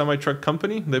to a semi-truck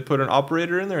company, they put an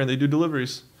operator in there, and they do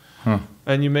deliveries.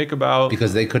 And you make about...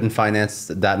 Because they couldn't finance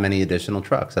that many additional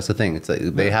trucks. That's the thing. It's like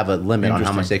they have a limit on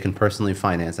how much they can personally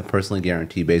finance and personally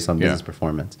guarantee based on business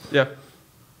performance. Yeah.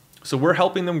 So we're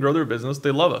helping them grow their business.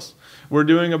 They love us. We're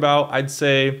doing about, I'd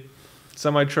say,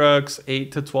 semi-trucks,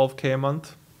 8 to 12K a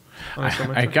month.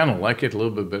 I kind of like it a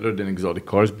little bit better than exotic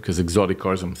cars, because exotic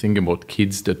cars, I'm thinking about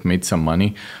kids that made some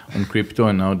money on crypto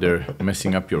and now they're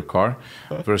messing up your car,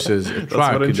 versus a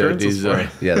truck that is...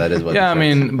 yeah, that is what... Yeah,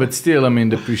 but still,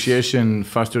 depreciation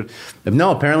faster.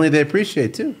 No, apparently they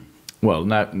appreciate too. Well,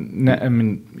 not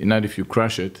if you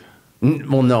crash it.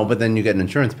 Well, no, but then you get an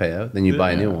insurance payout, then you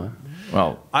buy a new one.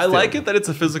 Well, I like it that it's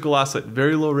a physical asset,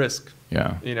 very low risk.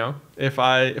 Yeah. If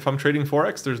I'm trading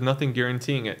Forex, there's nothing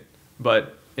guaranteeing it.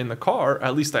 But in the car,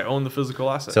 at least I own the physical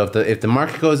asset. So if the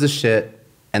market goes to shit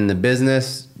and the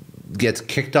business gets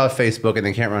kicked off Facebook and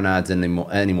they can't run ads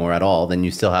anymore at all, then you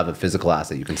still have a physical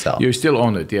asset you can sell. You still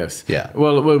own it, yes. Yeah.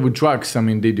 Well, with trucks,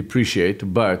 they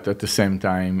depreciate, but at the same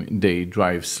time, they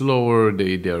drive slower.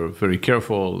 They're very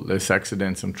careful. Less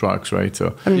accidents on trucks, right?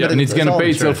 So and it's going to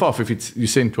pay itself off. If you're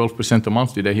saying 12% a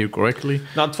month, did I hear correctly?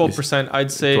 Not 12%. I'd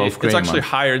say it's actually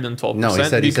higher than 12%. No, he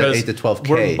said 8 to 12K.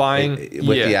 We're buying with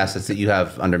the assets that you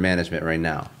have under management right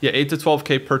now. Yeah, 8 to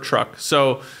 12K per truck.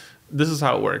 So this is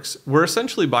how it works. We're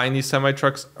essentially buying these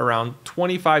semi-trucks around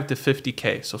 25 to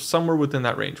 50K. So somewhere within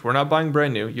that range. We're not buying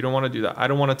brand new. You don't want to do that. I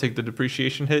don't want to take the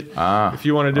depreciation hit. If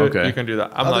you want to do it, you can do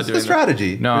that. I'm not doing that.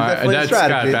 Strategy. No, that's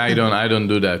strategy. Scott. I don't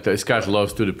do that. Scott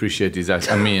loves to depreciate his assets.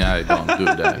 I don't do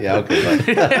that. Yeah,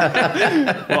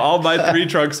 okay. Well, I'll buy 3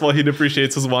 trucks while he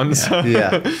depreciates his one. So.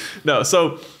 Yeah. No,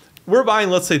 so we're buying,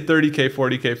 let's say, 30K,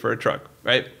 40K for a truck,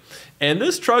 right? And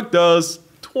this truck does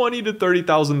 $20,000 to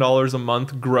 $30,000 a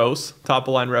month gross top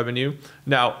line revenue.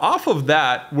 Now, off of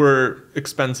that, we're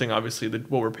expensing obviously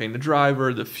what we're paying the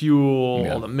driver, the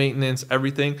fuel, all the maintenance,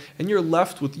 everything, and you're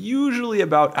left with usually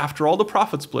about, after all the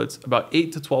profit splits, about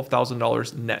 $8,000 to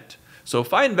 $12,000 net. So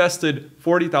if I invested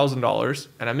 $40,000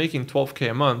 and I'm making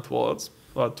 $12K a month, well, it's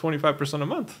about 25% a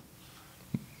month.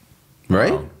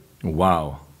 Right?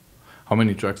 Wow. How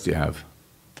many trucks do you have?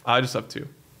 I just have 2.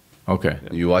 Okay.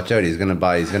 You watch out. He's gonna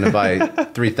buy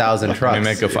 3,000 trucks.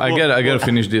 I gotta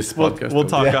finish this podcast. We'll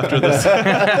talk after this.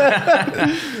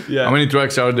 Yeah. How many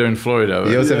trucks are there in Florida?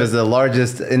 Joseph is the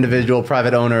largest individual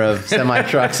private owner of semi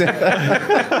trucks.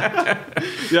 Yeah,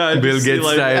 Bill Gates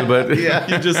style, but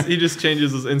he just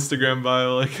changes his Instagram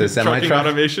bio like the trucking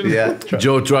automation. Yeah,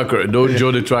 Joe Trucker,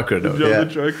 Joe the Trucker, though. Joe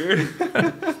the Trucker.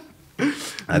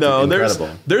 That's incredible.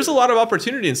 There's a lot of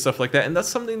opportunity and stuff like that, and that's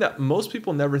something that most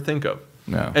people never think of.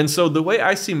 Yeah. And so the way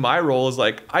I see my role is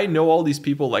like, I know all these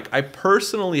people. Like, I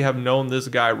personally have known this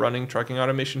guy running trucking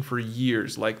automation for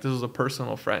years. Like, this is a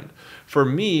personal friend. For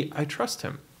me, I trust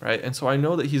him, right? And so I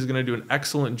know that he's going to do an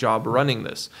excellent job running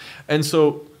this. And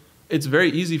so it's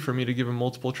very easy for me to give him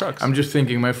multiple trucks. I'm just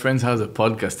thinking, my friends has a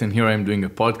podcast, and here I am doing a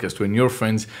podcast. When your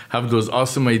friends have those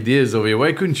awesome ideas over here,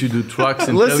 why couldn't you do trucks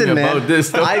and Listen, tell me man, about this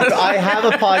stuff? I have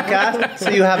a podcast, so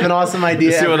you have an awesome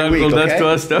idea See what every week, Uncle does okay? to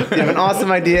us, though? You have an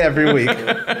awesome idea every week.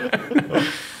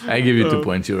 I give you 2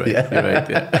 points. You're right. Yeah. You're right.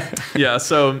 Yeah. Yeah.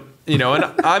 So, you know,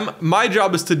 and my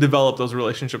job is to develop those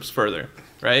relationships further,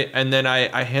 right? And then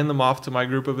I hand them off to my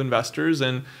group of investors.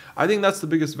 And I think that's the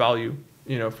biggest value,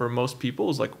 you know, for most people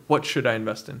is like, what should I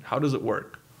invest in? How does it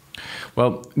work?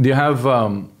 Well, do you have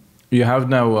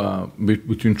now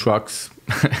between trucks?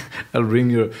 I'll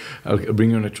bring you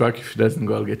on a truck. If it doesn't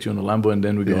go, I'll get you on a Lambo, and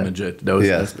then we go on a jet.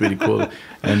 That's pretty cool.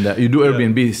 And you do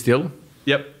Airbnb still?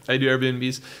 Yep, I do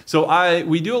Airbnbs. So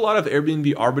we do a lot of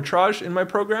Airbnb arbitrage in my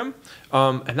program,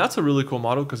 and that's a really cool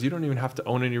model because you don't even have to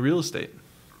own any real estate,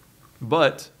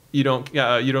 but you don't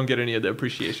get any of the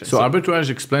appreciation. So arbitrage,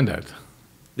 explain that.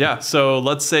 Yeah, so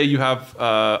let's say you have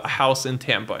a house in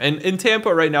Tampa, and in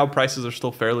Tampa right now prices are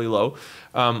still fairly low.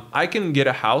 I can get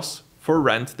a house for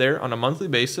rent there on a monthly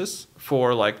basis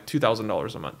for like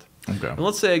 $2,000 a month. Okay. And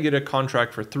let's say I get a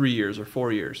contract for 3 years or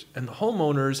 4 years, and the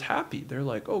homeowner is happy. They're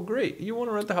like, "Oh, great! You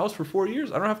want to rent the house for 4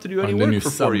 years? I don't have to do any work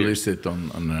for 4 years." And then you sublease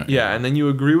it on Yeah, and then you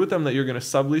agree with them that you're going to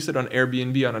sublease it on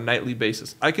Airbnb on a nightly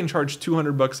basis. I can charge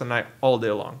 $200 a night all day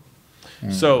long.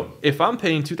 So if I'm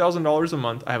paying $2,000 a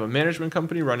month, I have a management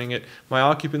company running it. My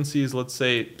occupancy is, let's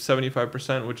say,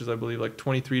 75%, which is, I believe, like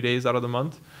 23 days out of the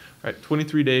month. Right,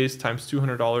 23 days times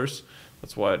 $200.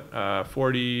 That's what,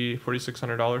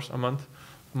 $4,600 a month.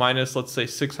 Minus, let's say,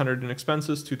 $600 in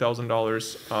expenses,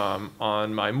 $2,000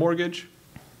 on my mortgage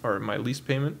or my lease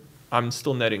payment. I'm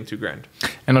still netting $2,000.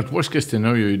 And at worst case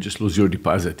scenario, you just lose your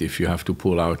deposit if you have to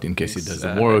pull out in case it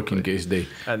doesn't work, in case they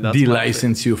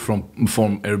de-license you from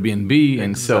Airbnb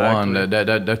and so on.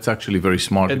 That's actually very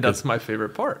smart. And that's my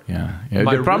favorite part. Yeah.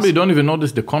 They probably don't even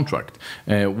notice the contract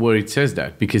where it says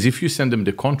that, because if you send them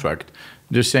the contract,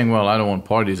 they're saying, well, I don't want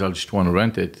parties, I just want to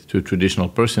rent it to a traditional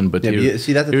person. But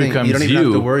see, that's the thing. You don't even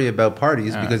have to worry about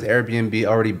parties because Airbnb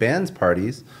already bans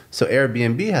parties. So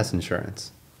Airbnb has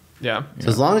insurance. Yeah. So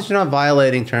as long as you're not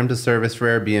violating terms of service for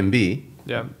Airbnb,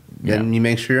 then you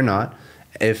make sure you're not.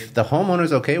 If the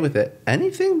homeowner's okay with it,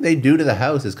 anything they do to the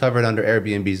house is covered under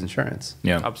Airbnb's insurance.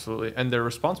 Yeah, absolutely. And they're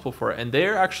responsible for it. And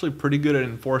they're actually pretty good at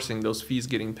enforcing those fees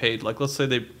getting paid. Like, let's say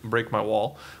they break my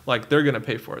wall. Like, they're going to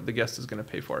pay for it. The guest is going to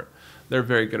pay for it. They're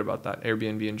very good about that,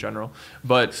 Airbnb in general.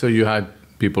 But so you had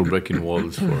people breaking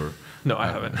walls for... No, I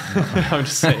haven't. I'm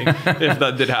just saying if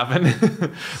that did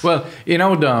happen. Well, you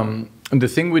know, the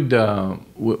thing with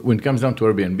when it comes down to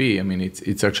Airbnb, I mean,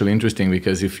 it's actually interesting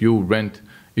because if you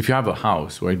have a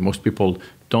house, right? Most people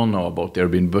don't know about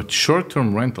Airbnb, but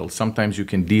short-term rentals, sometimes you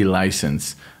can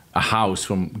de-license a house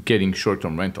from getting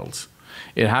short-term rentals.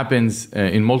 It happens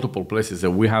in multiple places.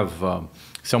 We have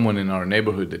someone in our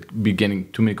neighborhood that be getting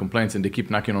too many complaints, and they keep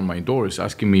knocking on my doors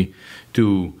asking me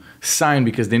to sign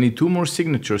because they need 2 more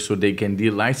signatures so they can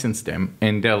de-license them,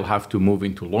 and they'll have to move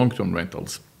into long-term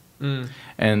rentals.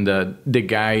 And the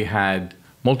guy had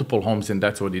multiple homes, and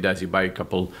that's what he does. He buy a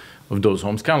couple of those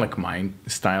homes, kind of like mine,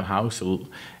 style house,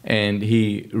 and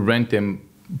he rent them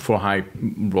for high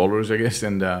rollers, I guess.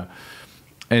 And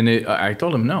I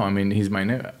told him, no, I mean, he's my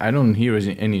neighbor. I don't hear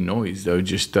any noise. There are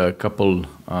just a couple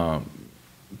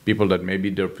people that maybe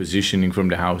they're positioning from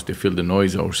the house, they feel the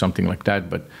noise or something like that,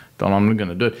 but I'm not going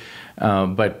to do it.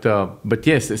 But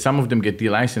yes, some of them get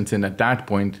de-licensed, and at that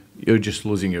point, you're just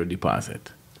losing your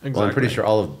deposit. Exactly. Well, I'm pretty sure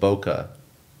all of Boca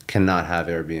cannot have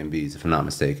Airbnbs, if I'm not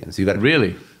mistaken. So you got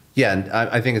really? Yeah, and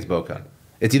I think it's Boca.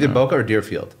 It's either Boca or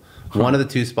Deerfield. One of the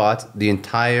 2 spots. The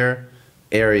entire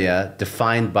area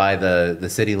defined by the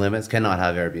city limits cannot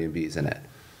have Airbnbs in it.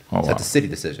 So that's a city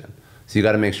decision. So you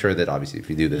got to make sure that obviously if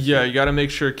you do this, you got to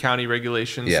make sure county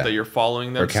regulations that you're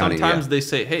following them. Sometimes they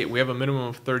say, hey, we have a minimum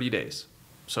of 30 days.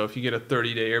 So if you get a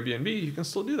 30-day Airbnb, you can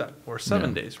still do that, or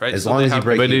 7 days, right? As long as you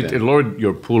break even. But it lowered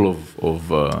your pool of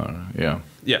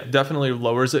Yeah, definitely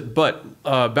lowers it. But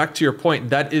back to your point,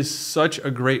 that is such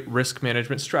a great risk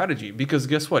management strategy, because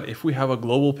guess what? If we have a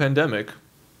global pandemic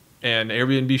and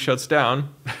Airbnb shuts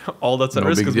down, all that's at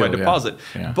risk is my deposit.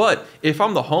 Yeah. But if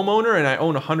I'm the homeowner and I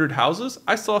own 100 houses,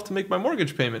 I still have to make my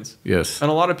mortgage payments. Yes. And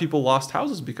a lot of people lost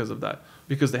houses because of that,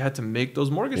 because they had to make those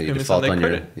mortgage You payments on default their on your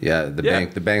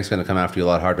credit. the bank's going to come after you a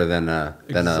lot harder than a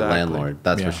landlord.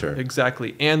 That's for sure.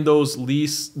 Exactly. And those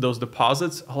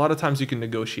deposits, a lot of times you can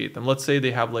negotiate them. Let's say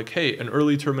they have like, hey, an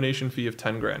early termination fee of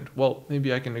 10 grand. Well,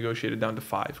 maybe I can negotiate it down to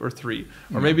 5 or 3.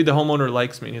 Or maybe the homeowner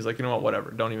likes me and he's like, you know what,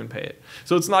 whatever, don't even pay it.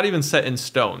 So it's not even set in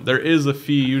stone. There is a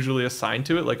fee usually assigned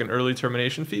to it, like an early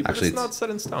termination fee, but it's not set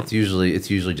in stone. It's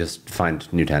usually just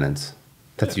find new tenants.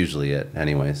 That's usually it,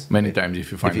 anyways. Many times,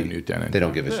 if you find a new tenant, they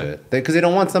don't give a shit because they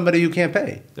don't want somebody who can't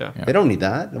pay. Yeah. They don't need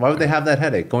that. Why would they have that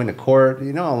headache? Going to court,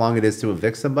 you know how long it is to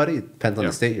evict somebody? It depends on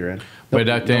the state you're in. By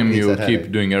that time, you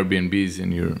keep doing Airbnbs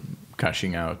and you're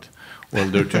cashing out. Well,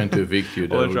 they're trying to evict you.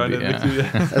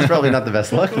 That's probably not the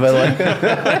best luck, but like.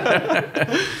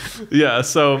 Yeah.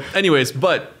 So, anyways,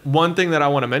 but one thing that I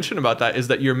want to mention about that is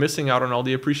that you're missing out on all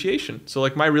the appreciation. So,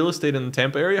 like my real estate in the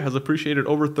Tampa area has appreciated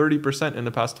over 30% in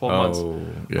the past 12 months.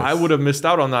 Yes. I would have missed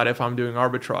out on that if I'm doing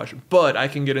arbitrage, but I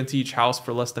can get into each house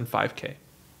for less than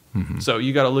 $5,000. So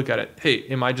you got to look at it. Hey,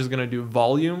 am I just going to do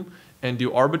volume and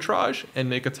do arbitrage and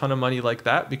make a ton of money like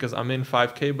that because I'm in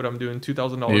 $5,000, but I'm doing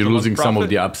 $2,000. You're losing some of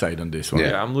the upside on this one.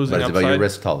 Yeah, I'm losing upside. But it's about your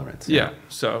risk tolerance. Yeah.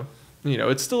 So, you know,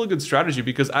 it's still a good strategy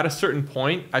because at a certain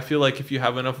point, I feel like if you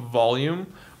have enough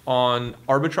volume on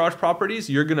arbitrage properties,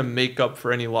 you're going to make up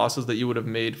for any losses that you would have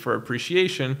made for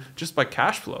appreciation just by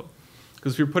cash flow.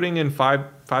 Because if you're putting in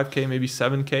 $5,000, maybe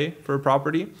 $7,000 for a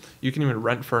property, you can even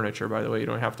rent furniture, by the way. You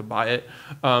don't have to buy it.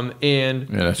 And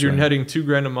you're netting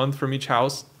 $2,000 a month from each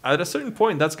house. At a certain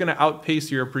point, that's going to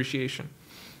outpace your appreciation.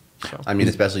 So. I mean,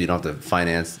 especially you don't have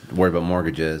to worry about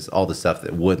mortgages, all the stuff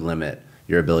that would limit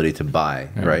your ability to buy,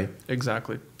 right?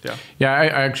 Exactly. Yeah. Yeah, I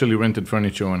actually rented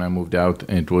furniture when I moved out.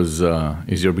 And it was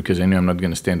easier because I knew I'm not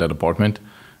going to stay in that apartment.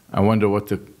 I wonder what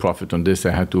the profit on this.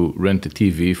 I had to rent a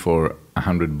TV for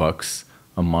 $100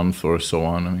 a month or so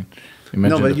on. I mean,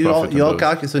 imagine but you all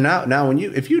calculate. So now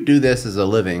if you do this as a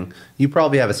living, you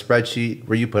probably have a spreadsheet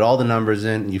where you put all the numbers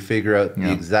in and you figure out the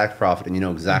exact profit and you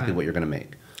know exactly what you're going to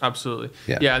make. Absolutely.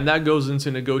 Yeah, and that goes into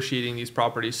negotiating these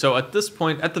properties. So at this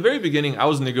point, at the very beginning, I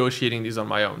was negotiating these on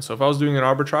my own. So if I was doing an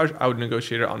arbitrage, I would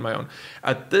negotiate it on my own.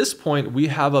 At this point, we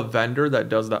have a vendor that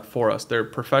does that for us. They're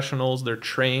professionals. They're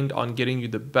trained on getting you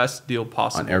the best deal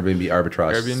possible. On Airbnb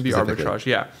arbitrage. Arbitrage,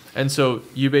 yeah. And so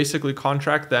you basically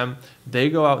contract them. They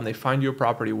go out and they find you a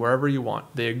property wherever you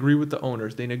want. They agree with the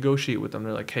owners. They negotiate with them.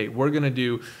 They're like, hey, we're going to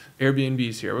do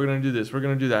Airbnbs here. We're going to do this. We're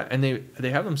going to do that. And they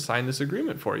have them sign this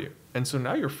agreement for you. And so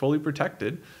now you're fully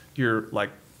protected.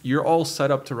 You're all set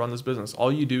up to run this business.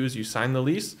 All you do is you sign the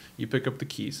lease, you pick up the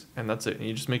keys, and that's it. And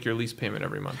you just make your lease payment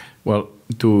every month. Well,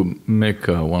 to make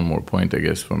one more point, I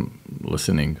guess, from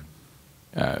listening,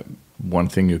 one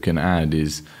thing you can add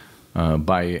is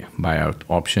buyout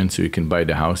option. So you can buy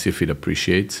the house if it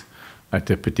appreciates at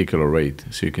a particular rate.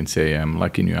 So you can say, I'm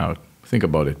locking you out. Think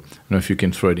about it. If you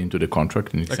can throw it into the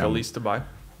contract. And like a lease to buy?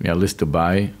 Yeah, lease to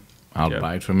buy. I'll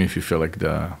buy it from you if you feel like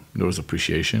there was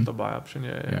appreciation. The buy option,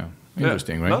 yeah.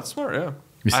 Interesting, right? That's smart, yeah.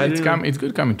 You see, it's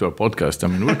good coming to a podcast. I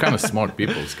mean, we're kind of smart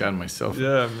people, Scott and myself.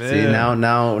 Yeah, man. See,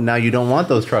 now you don't want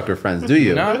those trucker friends, do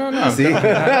you? No. See?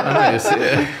 You see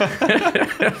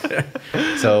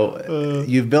it. So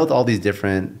you've built all these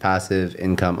different passive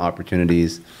income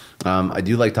opportunities. I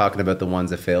do like talking about the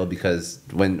ones that fail because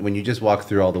when you just walk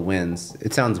through all the wins,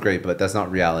 it sounds great, but that's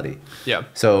not reality. Yeah.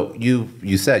 So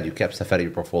you said you kept stuff out of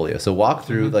your portfolio. So walk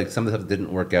through like some of the stuff that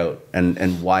didn't work out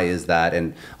and why is that?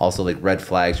 And also like red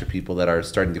flags for people that are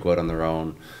starting to go out on their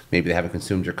own. Maybe they haven't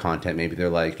consumed your content. Maybe they're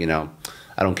like,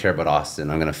 I don't care about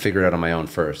Austin. I'm going to figure it out on my own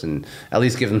first and at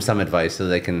least give them some advice so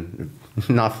they can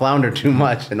not flounder too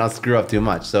much and not screw up too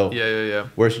much. So yeah.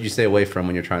 Where should you stay away from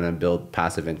when you're trying to build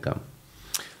passive income?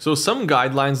 So some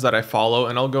guidelines that I follow,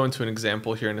 and I'll go into an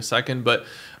example here in a second, but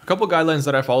a couple guidelines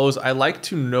that I follow is I like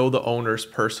to know the owners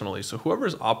personally. So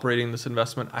whoever's operating this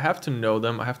investment, I have to know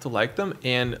them, I have to like them,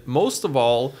 and most of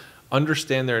all,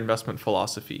 understand their investment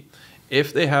philosophy.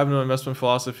 If they have no investment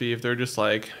philosophy, if they're just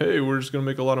like, hey, we're just going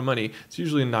to make a lot of money, it's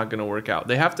usually not going to work out.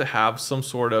 They have to have some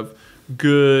sort of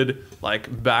good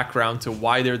background to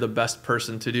why they're the best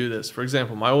person to do this. For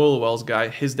example, my oil wells guy,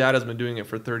 his dad has been doing it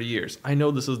for 30 years. I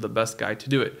know this is the best guy to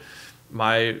do it.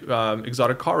 My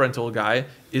exotic car rental guy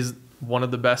is one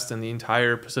of the best in the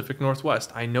entire Pacific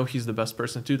Northwest. I know he's the best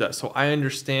person to do that. So I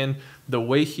understand the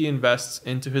way he invests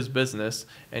into his business,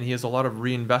 and he has a lot of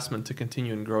reinvestment to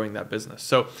continue in growing that business.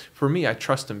 So for me, I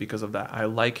trust him because of that. I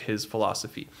like his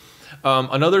philosophy.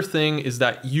 Another thing is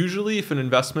that usually if an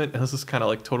investment, and this is kind of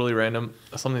like totally random,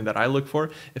 something that I look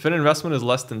for, if an investment is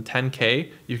less than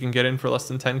 10K, you can get in for less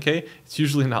than 10K, it's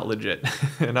usually not legit.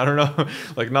 And I don't know,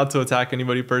 like not to attack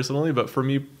anybody personally, but for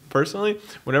me personally,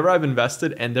 whenever I've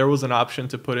invested and there was an option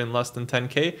to put in less than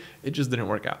 10K, it just didn't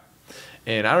work out.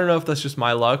 And I don't know if that's just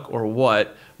my luck or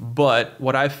what, but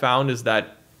what I've found is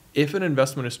that if an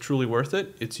investment is truly worth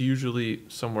it, it's usually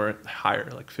somewhere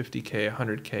higher, like 50K,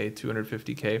 100K,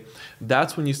 250K.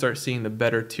 That's when you start seeing the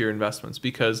better tier investments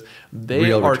because they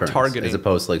Real are returns, targeting. as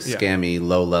opposed to like scammy,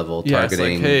 low level Yeah,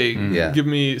 targeting. it's like, hey, give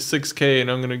me 6K and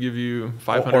I'm going to give you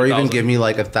 500,000. Or even give me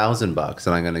like $1,000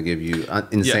 and I'm going to give you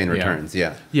insane returns.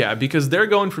 Yeah, because they're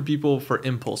going for people for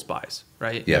impulse buys,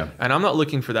 right? Yeah. And I'm not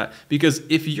looking for that because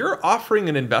if you're offering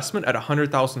an investment at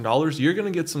 $100,000, you're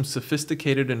going to get some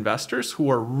sophisticated investors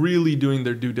who are really doing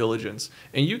their due diligence.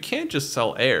 And you can't just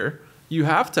sell air. You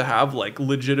have to have like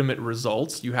legitimate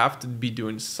results. You have to be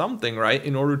doing something, right,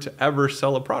 in order to ever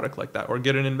sell a product like that or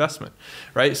get an investment,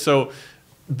 right? So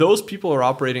those people are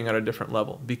operating at a different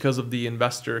level because of the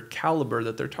investor caliber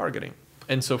that they're targeting.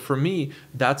 And so for me,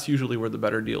 that's usually where the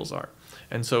better deals are.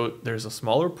 And so there's a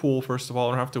smaller pool. First of all,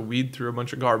 I don't have to weed through a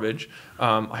bunch of garbage.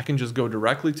 I can just go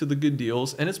directly to the good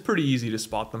deals, and it's pretty easy to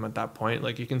spot them at that point.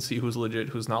 Like you can see who's legit,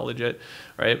 who's not legit,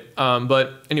 right?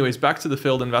 But anyways, back to the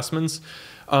failed investments.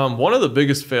 One of the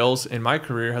biggest fails in my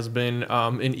career has been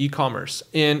in e-commerce.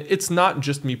 And it's not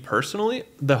just me personally.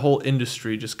 The whole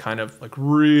industry just kind of like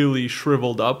really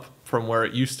shriveled up from where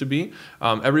it used to be.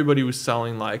 Everybody was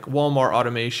selling like Walmart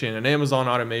automation and Amazon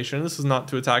automation. This is not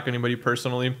to attack anybody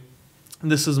personally.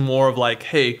 This is more of like,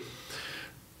 hey,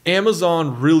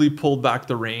 Amazon really pulled back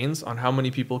the reins on how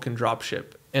many people can drop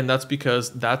ship. And that's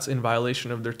because that's in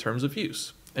violation of their terms of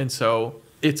use. And so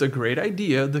it's a great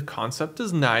idea. The concept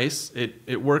is nice.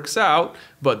 It works out,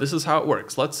 but this is how it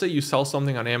works. Let's say you sell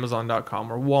something on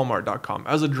Amazon.com or Walmart.com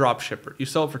as a drop shipper. You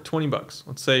sell it for 20 bucks.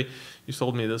 Let's say you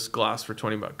sold me this glass for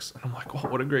 20 bucks. And I'm like, wow,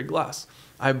 what a great glass.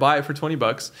 I buy it for 20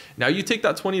 bucks. Now you take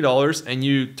that $20 and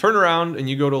you turn around and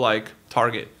you go to like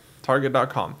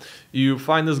Target.com. You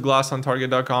find this glass on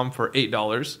Target.com for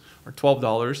 $8 or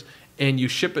 $12 and you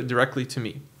ship it directly to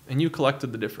me and you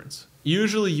collected the difference.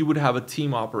 Usually you would have a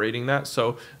team operating that.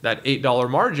 So that $8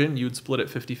 margin, you would split it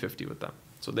 50-50 with them.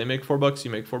 So they make $4,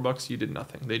 you make $4, you did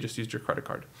nothing. They just used your credit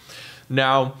card.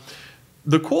 Now,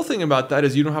 the cool thing about that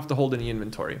is you don't have to hold any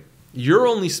inventory. You're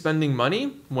only spending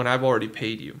money when I've already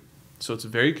paid you. So it's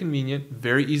very convenient,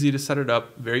 very easy to set it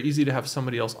up, very easy to have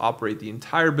somebody else operate the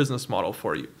entire business model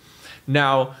for you.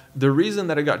 Now, the reason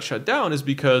that it got shut down is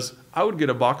because I would get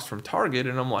a box from Target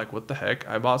and I'm like, what the heck?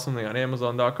 I bought something on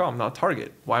Amazon.com, not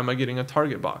Target. Why am I getting a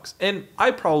Target box? And I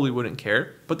probably wouldn't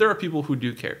care, but there are people who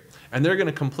do care. And they're going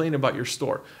to complain about your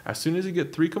store. As soon as you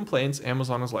get 3 complaints,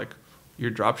 Amazon is like,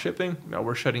 you're drop shipping? No,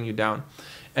 we're shutting you down.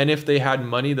 And if they had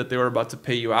money that they were about to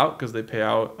pay you out, because they pay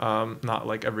out not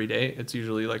like every day, it's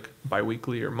usually like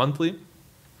bi-weekly or monthly.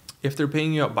 If they're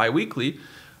paying you out bi-weekly,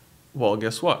 well,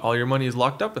 guess what? All your money is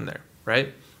locked up in there,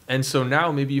 right? And so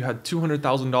now maybe you had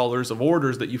 $200,000 of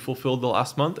orders that you fulfilled the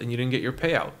last month and you didn't get your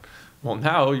payout. Well,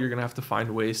 now you're going to have to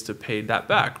find ways to pay that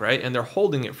back, right? And they're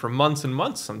holding it for months and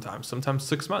months sometimes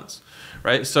 6 months,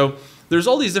 right? So there's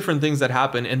all these different things that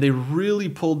happen, and they really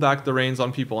pulled back the reins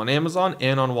on people on Amazon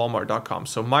and on Walmart.com.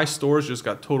 So my stores just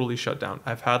got totally shut down.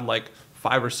 I've had like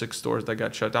 5 or 6 stores that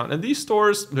got shut down. And these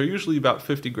stores, they're usually about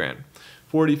 50 grand,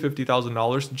 $40,000,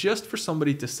 $50,000 just for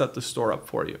somebody to set the store up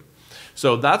for you.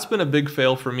 So that's been a big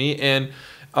fail for me. And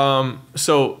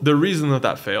so the reason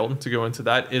that failed, to go into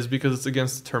that, is because it's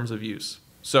against the terms of use.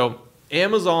 So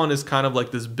Amazon is kind of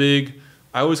like this big,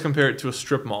 I always compare it to a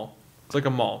strip mall. It's like a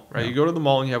mall, right? Yeah. You go to the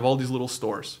mall and you have all these little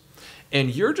stores.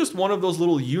 And you're just one of those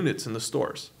little units in the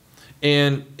stores.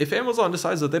 And if Amazon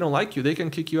decides that they don't like you, they can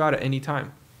kick you out at any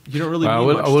time. You don't really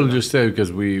need much. I will just say,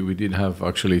 because we did have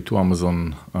actually 2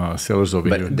 Amazon sellers over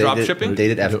here. Drop shipping? They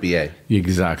did FBA.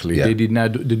 Exactly. Yeah. They did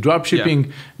not do the drop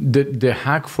shipping. Yeah. The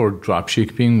hack for drop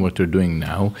shipping, what they're doing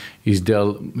now, is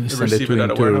they'll send it to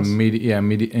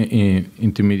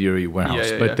intermediary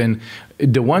warehouse. But then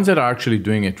the ones that are actually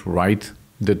doing it right,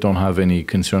 that don't have any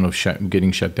concern of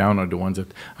getting shut down, are the ones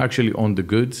that actually own the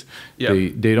goods.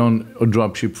 Yep. They don't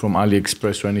drop ship from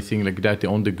AliExpress or anything like that. They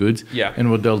own the goods. Yeah. And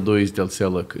what they'll do is they'll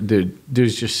sell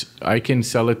I can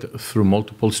sell it through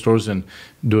multiple stores and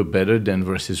do it better than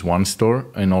versus one store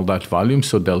and all that volume.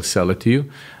 So they'll sell it to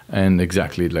you. And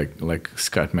exactly like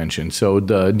Scott mentioned. So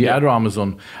the other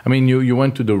Amazon, I mean, you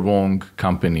went to the wrong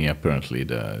company, apparently,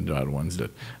 the other ones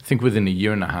that I think within a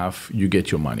year and a half, you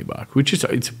get your money back, which is,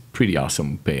 it's a pretty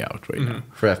awesome payout right now.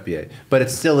 For FBA. But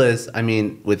it still is, I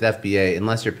mean, with FBA,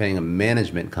 unless you're paying a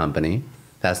management company,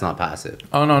 that's not passive.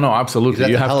 Oh no, absolutely. That's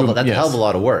You a have hell of to. a, that's a hell of a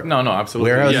lot of work. No,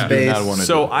 absolutely. Warehouse You do space. not wanna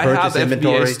So do I have Purchase FBA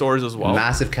inventory, stores as well.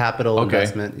 Massive capital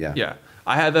investment. Yeah. Yeah,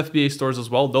 I have FBA stores as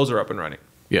well. Those are up and running.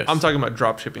 Yes. I'm talking about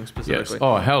drop shipping specifically. Yes.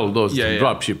 Oh hell, those Yeah, yeah.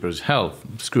 drop shippers. Hell,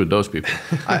 screw those people.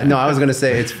 No, I was going to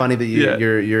say it's funny that Yeah.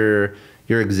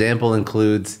 your example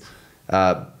includes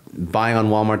buying on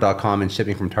Walmart.com and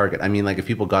shipping from Target. I mean, like if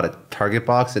people got a Target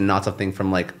box and not something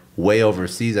from like way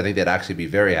overseas, I think they'd actually be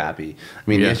very happy. I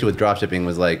mean, Yeah. the issue with drop shipping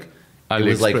was like it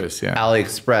was like AliExpress, yeah.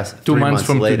 AliExpress 2 months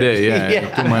from later. today,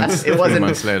 yeah. 2 months, it wasn't. 3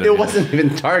 months later. It wasn't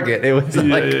even Target. It was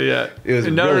like it was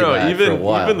no, really bad for a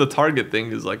while. Even the Target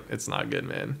thing is like it's not good,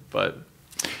 man. But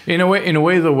In a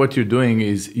way, though, what you're doing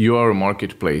is you are a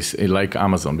marketplace, like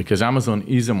Amazon, because Amazon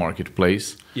is a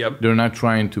marketplace. Yep. They're not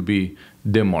trying to be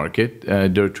the market.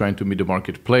 They're trying to be the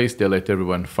marketplace. They let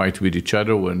everyone fight with each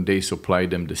other when they supply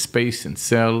them the space and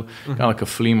sell, kind of like a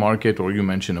flea market, or you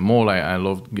mentioned a mall. I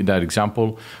love that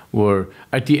example, where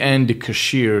at the end, the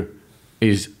cashier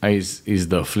is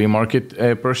the flea market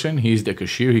person. He's the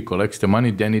cashier. He collects the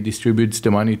money, then he distributes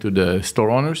the money to the store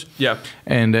owners. Yeah.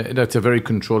 And that's a very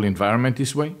controlled environment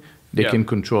this way. They can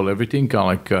control everything. Kind of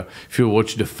like if you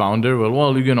watch The Founder,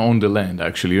 well, you're going to own the land,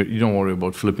 actually. You don't worry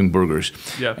about flipping burgers.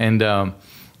 Yeah.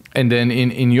 And then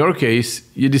in your case,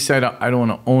 you decide, I don't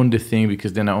want to own the thing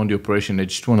because then I own the operation. I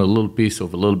just want a little piece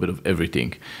of a little bit of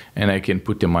everything. And I can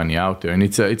put the money out there. And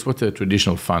it's what a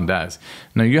traditional fund does.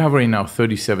 Now, you have right now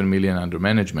 37 million under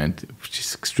management, which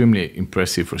is extremely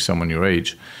impressive for someone your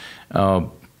age.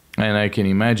 And I can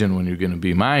imagine when you're going to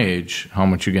be my age, how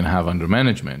much you're going to have under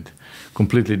management.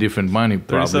 Completely different money,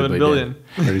 probably. 37 billion.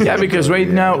 Yeah, because right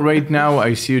now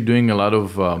I see you doing a lot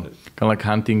of kind of like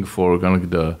hunting for kind of like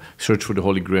the search for the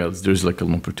holy grails. There's like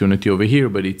an opportunity over here,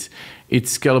 but it's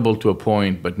scalable to a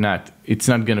point, but it's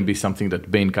not going to be something that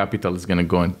Bain Capital is going to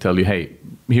go and tell you, hey,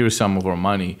 here's some of our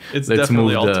money. It's Let's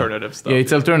definitely move alternative stuff. Yeah,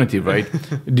 it's alternative, right?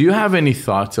 Do you have any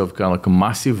thoughts of kind of like a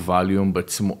massive volume, but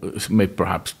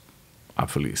perhaps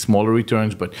hopefully smaller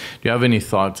returns, but do you have any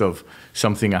thoughts of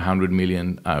something 100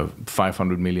 million,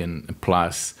 500 million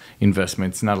plus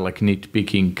investments, not like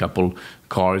nitpicking couple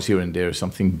cars here and there,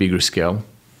 something bigger scale?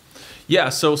 Yeah,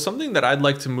 so something that I'd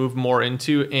like to move more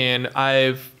into, and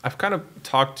I've kind of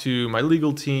talked to my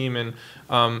legal team and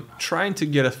trying to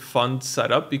get a fund set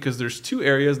up because there's two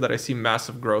areas that I see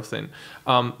massive growth in.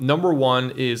 Number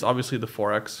one is obviously the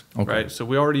Forex, right? So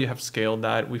we already have scaled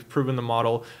that. We've proven the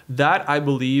model. That I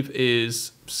believe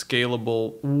is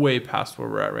scalable way past where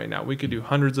we're at right now. We could do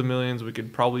hundreds of millions. We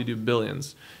could probably do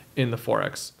billions in the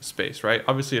Forex space, right?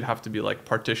 Obviously, it'd have to be like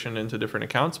partitioned into different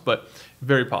accounts, but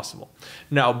very possible.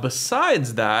 Now,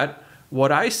 besides that,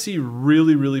 what I see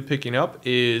really, really picking up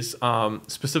is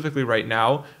specifically right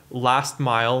now, last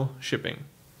mile shipping.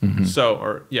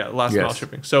 Mm-hmm. Last mile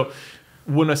shipping. So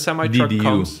when a semi-truck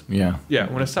comes,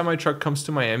 when a semi-truck comes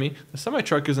to Miami, the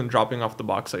semi-truck isn't dropping off the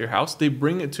box at your house. They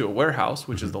bring it to a warehouse,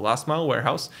 which is the last mile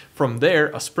warehouse. From there,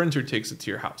 a sprinter takes it to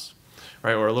your house,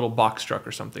 right? Or a little box truck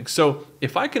or something. So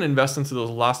if I can invest into those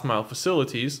last mile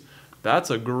facilities,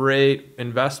 that's a great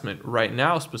investment right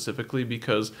now specifically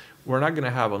because we're not going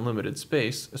to have unlimited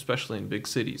space, especially in big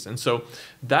cities. And so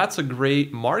that's a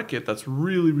great market that's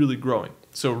really, really growing.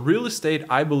 So real estate,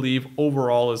 I believe,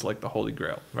 overall is like the holy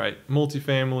grail, right?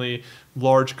 Multifamily,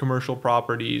 large commercial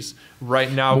properties.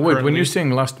 Right now, wait, when you're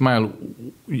saying last mile,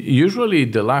 usually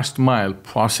the last mile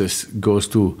process goes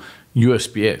to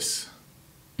USPS.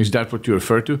 Is that what you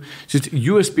refer to? So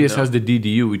USPS has the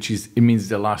DDU, which means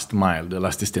the last mile, the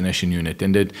last destination unit,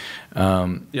 and that,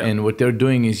 and what they're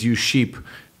doing is you ship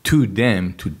to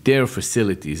them, to their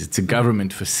facilities. It's a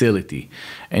government facility,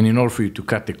 and in order for you to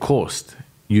cut the cost,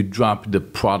 you drop the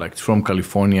product from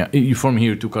California,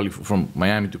 from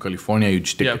Miami to California. You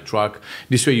just take a truck.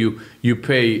 This way, you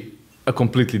pay a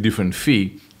completely different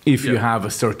fee if you have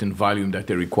a certain volume that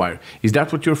they require. Is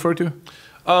that what you refer to?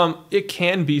 It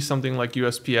can be something like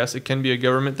USPS. It can be a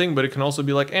government thing, but it can also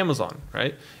be like Amazon,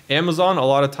 right? Amazon, a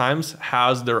lot of times,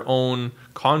 has their own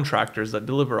contractors that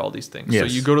deliver all these things. Yes.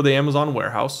 So you go to the Amazon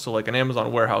warehouse. So like an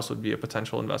Amazon warehouse would be a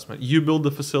potential investment. You build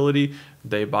the facility,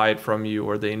 they buy it from you,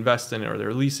 or they invest in it, or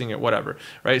they're leasing it, whatever,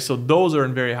 right? So those are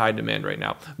in very high demand right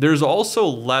now. There's also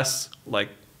less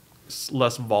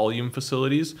volume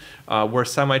facilities where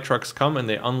semi-trucks come and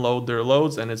they unload their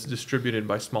loads and it's distributed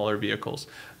by smaller vehicles.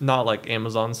 Not like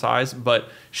Amazon size, but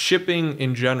shipping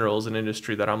in general is an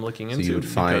industry that I'm looking into.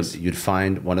 So you'd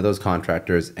find one of those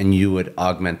contractors and you would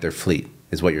augment their fleet,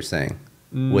 is what you're saying?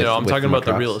 No, I'm talking about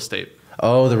the real estate.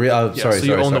 Oh, the real. Oh, Yeah, sorry. so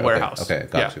you own the Okay, warehouse. Okay,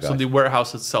 gotcha. So the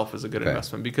warehouse itself is a good Okay.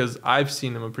 investment because I've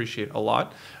seen them appreciate a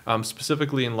lot,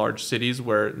 specifically in large cities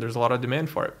where there's a lot of demand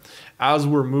for it. As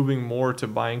we're moving more to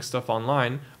buying stuff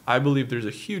online, I believe there's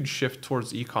a huge shift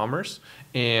towards e-commerce,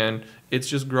 and it's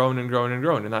just growing and growing and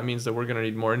growing, and that means that we're going to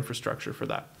need more infrastructure for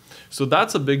that. So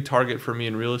that's a big target for me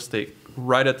in real estate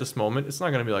right at this moment. It's not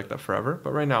going to be like that forever,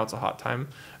 but right now it's a hot time.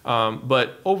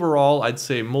 But overall, I'd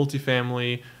say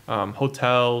multifamily,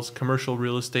 hotels, commercial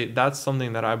real estate, that's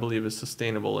something that I believe is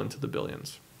sustainable into the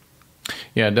billions.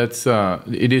 Yeah, that's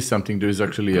it is something. There is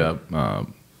actually a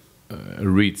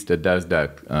REIT that does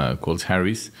that called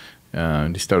Harry's.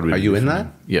 They start with Are you in that?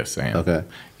 Yes, I am. Okay.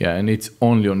 Yeah, and it's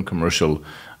only on commercial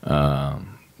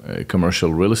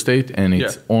real estate, and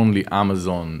it's only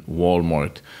Amazon,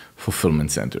 Walmart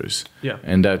fulfillment centers. Yeah.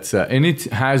 And that's and it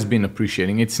has been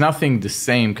appreciating. It's nothing the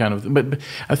same kind of, but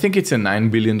I think it's a $9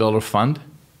 billion fund.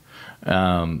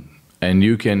 And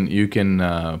you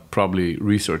can probably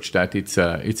research that. It's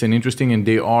an interesting, and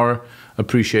they are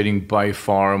appreciating by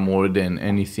far more than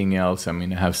anything else. I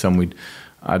mean, I have some with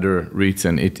other REITs,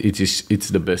 and it's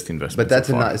the best investment. But that's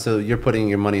so far. so you're putting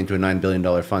your money into a $9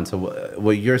 billion fund. So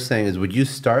what you're saying is, would you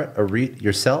start a REIT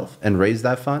yourself and raise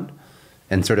that fund,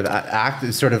 and sort of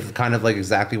act sort of kind of like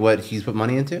exactly what he's put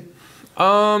money into?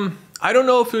 I don't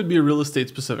know if it would be a real estate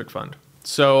specific fund.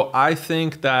 So I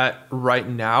think that right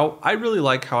now, I really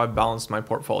like how I balanced my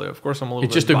portfolio. Of course, I'm a little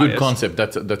It's bit just a biased. good concept.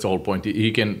 That's the whole point.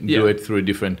 He can do it through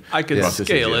different I can processes,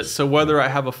 scale it. yes. So whether I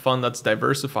have a fund that's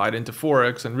diversified into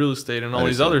Forex and real estate and all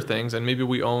these other things, and maybe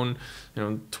we own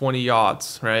 20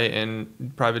 yachts, right,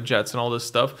 and private jets and all this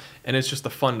stuff, and it's just a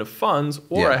fund of funds,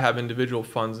 or I have individual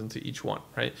funds into each one,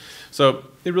 right? So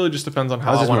it really just depends on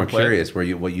how I want to play. I was just more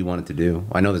curious what you wanted to do.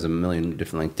 I know there's a million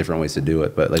different ways to do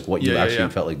it, but like what you actually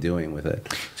felt like doing with it.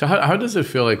 So how does it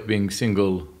feel like being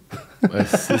single,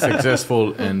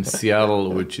 successful in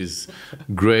Seattle, which is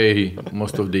gray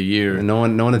most of the year? And no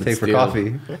one to take for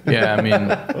coffee. Yeah, I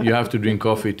mean, you have to drink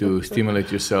coffee to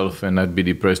stimulate yourself and not be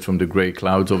depressed from the gray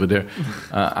clouds over there.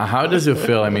 How does it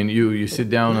feel? I mean, you sit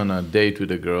down on a date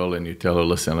with a girl and you tell her,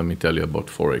 listen, let me tell you about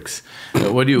Forex.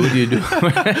 What do you do?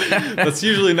 That's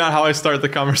usually not how I start the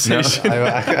conversation. No,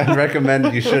 I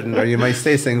recommend you shouldn't, or you might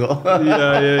stay single.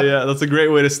 Yeah. That's a great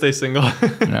way to stay single.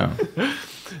 No.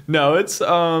 No, it's,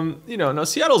 no,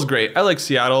 Seattle's great. I like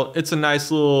Seattle. It's a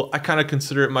nice little, I kind of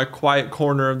consider it my quiet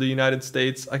corner of the United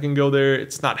States. I can go there.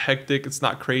 It's not hectic. It's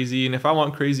not crazy. And if I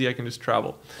want crazy, I can just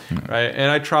travel, right?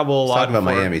 And I travel a lot. Talk about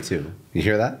Miami too. You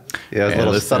hear that? Yeah, it was a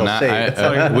little listen, subtle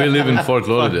shade. we live in Fort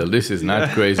Lauderdale. This is not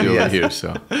crazy over here,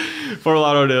 so. Fort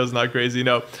Lauderdale is not crazy,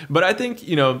 no. But I think,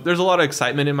 there's a lot of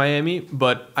excitement in Miami,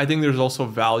 but I think there's also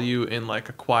value in like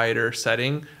a quieter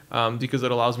setting because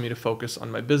it allows me to focus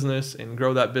on my business and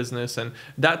grow that business. And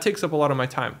that takes up a lot of my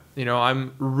time.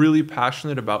 I'm really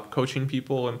passionate about coaching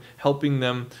people and helping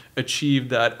them achieve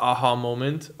that aha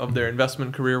moment of their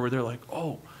investment career where they're like,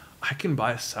 oh, I can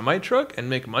buy a semi truck and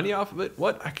make money off of it.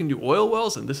 What? I can do oil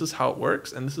wells, and this is how it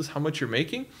works, and this is how much you're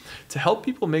making. To help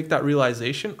people make that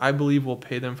realization, I believe will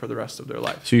pay them for the rest of their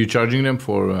life. So you're charging them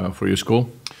for your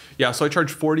school? Yeah, so I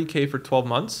charge $40K for 12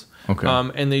 months. Okay.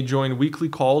 And they join weekly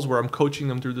calls where I'm coaching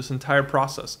them through this entire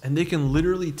process. And they can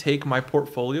literally take my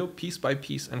portfolio piece by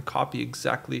piece and copy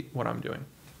exactly what I'm doing.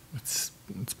 It's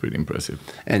pretty impressive.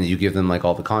 And you give them like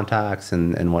all the contacts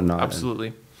and whatnot.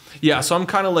 Absolutely. Yeah, so I'm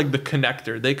kind of like the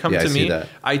connector. They come to me,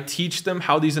 I teach them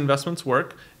how these investments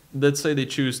work. Let's say they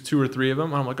choose 2 or 3 of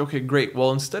them. And I'm like, okay, great.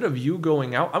 Well, instead of you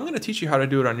going out, I'm going to teach you how to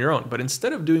do it on your own. But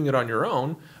instead of doing it on your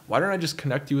own, why don't I just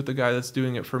connect you with the guy that's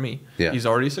doing it for me? Yeah. He's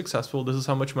already successful. This is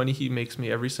how much money he makes me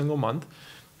every single month.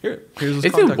 Here's his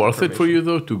Is contact it worth it for information. you,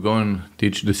 though, to go and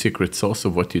teach the secret sauce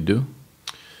of what you do?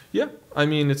 Yeah. I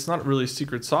mean, it's not really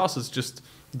secret sauce. It's just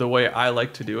the way I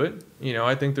like to do it.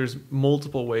 I think there's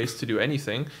multiple ways to do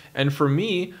anything. And for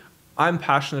me, I'm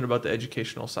passionate about the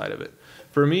educational side of it.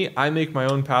 For me, I make my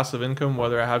own passive income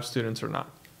whether I have students or not,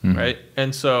 right?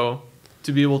 And so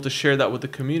to be able to share that with the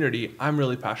community, I'm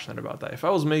really passionate about that. I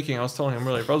was telling him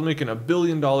earlier, if I was making $1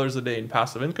 billion a day in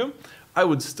passive income, I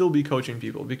would still be coaching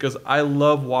people because I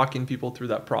love walking people through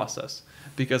that process.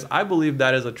 Because I believe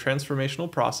that is a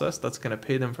transformational process that's going to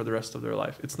pay them for the rest of their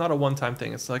life. It's not a one-time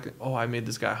thing. It's like, oh, I made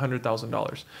this guy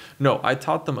 $100,000. No, I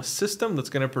taught them a system that's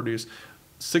going to produce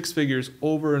 6 figures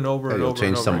over and over and over change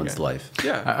and over someone's again. life.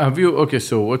 Yeah.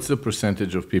 So what's the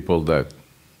percentage of people that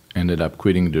ended up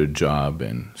quitting their job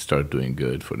and start doing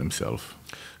good for themselves?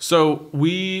 So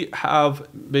we have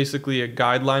basically a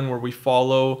guideline where we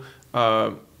follow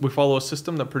we follow a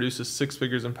system that produces 6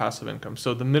 figures in passive income.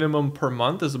 So the minimum per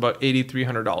month is about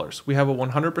 $8,300. We have a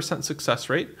 100% success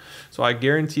rate. So I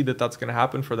guarantee that that's going to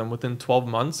happen for them within 12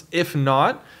 months. If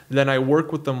not, then I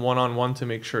work with them one-on-one to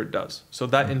make sure it does. So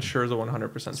that ensures a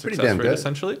 100% success rate, good.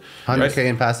 essentially. 100K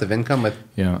in passive income with...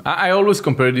 Yeah, I always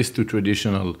compare this to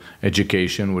traditional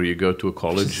education where you go to a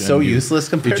college. So useless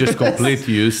compared to It's just complete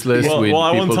useless. Well, with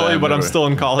I won't people tell you, that but I'm never- still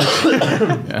in college.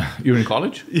 Yeah. You're in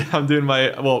college? Yeah, I'm doing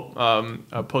my,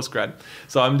 post-grad.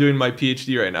 So I'm doing my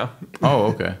PhD right now. Oh,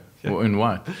 okay. Yeah. Well, in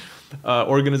what?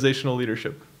 Organizational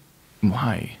leadership.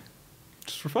 Why?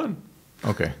 Just for fun.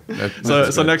 Okay.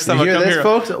 So next time You I hear come this, here,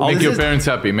 folks? Make This your is- parents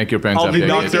happy. Make your parents I'll happy. be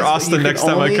Dr. Austin You next can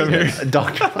time I only- come here.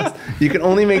 Dr. Austin. You can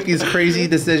only make these crazy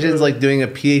decisions like doing a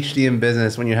PhD in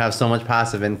business when you have so much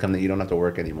passive income that you don't have to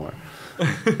work anymore.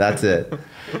 That's it.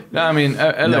 No, I mean,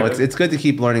 No, it's good to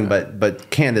keep learning, but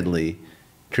candidly,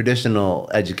 traditional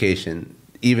education,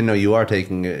 even though you are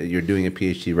you're doing a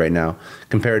PhD right now,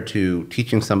 compared to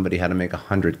teaching somebody how to make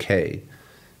 100K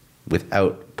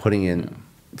without putting in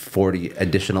 40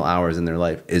 additional hours in their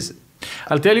life is...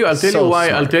 I'll tell you So why.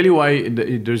 smart. I'll tell you why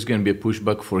there's going to be a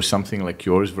pushback for something like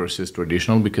yours versus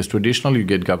traditional. Because traditional, you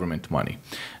get government money.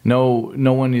 No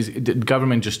one is. The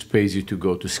government just pays you to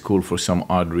go to school for some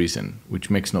odd reason, which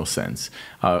makes no sense.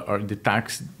 Are the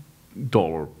tax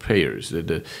dollar payers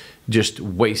that just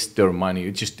waste their money?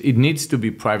 It needs to be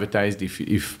privatized.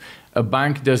 If a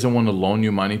bank doesn't want to loan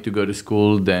you money to go to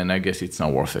school, then I guess it's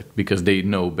not worth it because they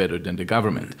know better than the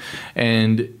government.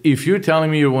 And if you're telling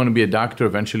me you want to be a doctor,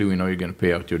 eventually we know you're going to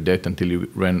pay out your debt until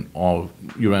you ran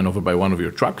over by one of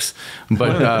your trucks.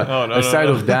 But aside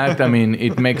of that, I mean,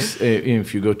 it makes,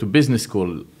 if you go to business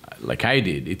school, like I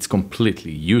did, it's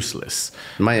completely useless.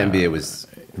 My MBA was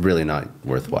really not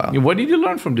worthwhile. What did you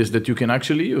learn from this that you can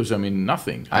actually use? I mean,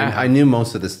 nothing. I knew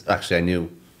most of this. Actually, I knew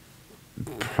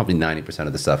probably 90%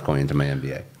 of the stuff going into my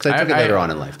MBA. Because I took it later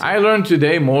on in life. Too. I learned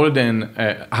today more than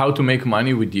how to make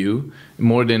money with you,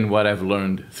 more than what I've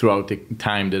learned throughout the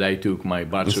time that I took my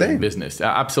bachelor in business.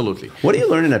 Absolutely. What do you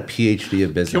learn in a PhD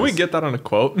of business? Can we get that on a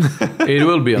quote? It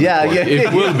will be on the quote.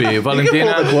 It will be. Valentina.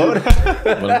 You can pull the quote.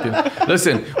 Valentina.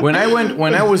 Listen, when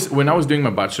I was doing my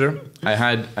bachelor, I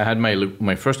had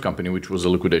my first company, which was a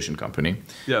liquidation company.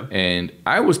 Yeah. And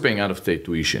I was paying out of state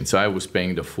tuition, so I was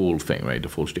paying the full thing, right? The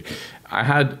full stick. I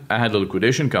had a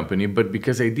liquidation company, but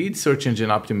because I did search engine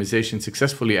optimization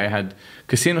successfully, I had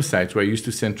casino sites where I used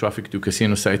to send traffic to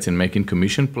casino sites and making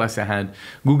commission. Plus, I had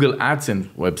Google AdSense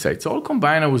websites. So all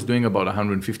combined, I was doing about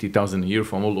 $150,000 a year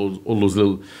from all those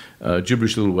little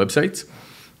gibberish little websites.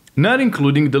 Not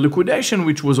including the liquidation,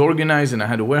 which was organized, and I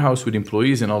had a warehouse with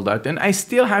employees and all that. And I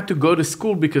still had to go to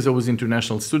school because I was an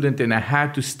international student, and I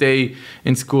had to stay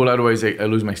in school, otherwise I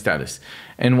lose my status.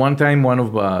 And one time, one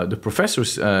of the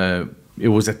professors, it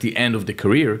was at the end of the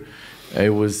career,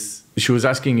 she was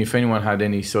asking if anyone had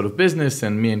any sort of business,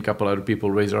 and me and a couple other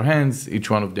people raised our hands. Each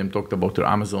one of them talked about their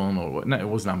Amazon, no, it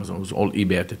wasn't Amazon, it was all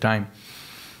eBay at the time.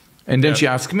 And then she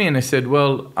asked me, and I said,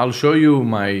 well, I'll show you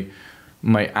my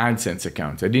AdSense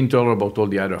account. I didn't tell her about all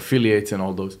the other affiliates and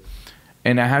all those.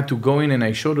 And I had to go in and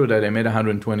I showed her that I made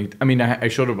 120. I mean, I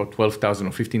showed her about 12,000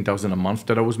 or 15,000 a month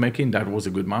that I was making. That was a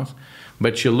good month.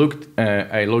 But she looked,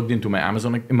 I logged into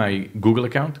my Google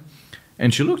account,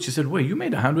 and she looked, she said, wait, you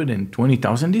made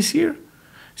 120,000 this year? I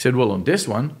said, well, on this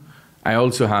one, I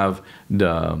also have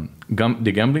the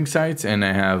gambling sites, and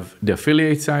I have the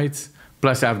affiliate sites,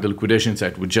 plus I have the liquidation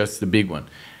site with just the big one.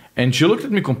 And she looked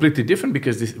at me completely different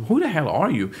because who the hell are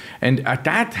you? And at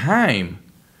that time,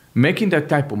 making that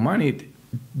type of money,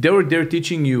 they were there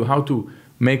teaching you how to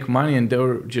make money, and they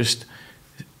were just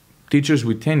teachers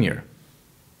with tenure.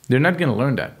 They're not going to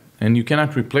learn that. And you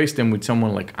cannot replace them with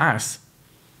someone like us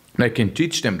that can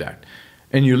teach them that.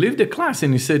 And you leave the class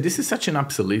and you say, this is such an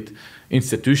obsolete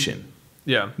institution.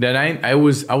 Yeah. That I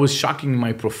was shocking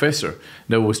my professor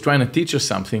that was trying to teach us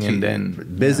something, and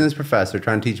then... Business professor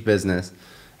trying to teach business,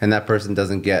 and that person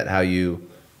doesn't get how you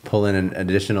pull in an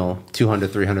additional $200,000,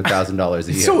 $300,000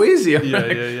 a year. It's so easy.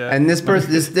 Yeah. And this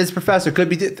person, this professor could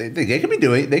be, they could be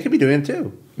doing it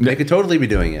too. They could totally be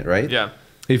doing it, right? Yeah.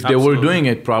 If they were doing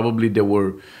it, probably they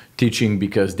were teaching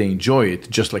because they enjoy it,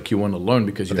 just like you want to learn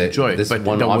because you enjoy it. This but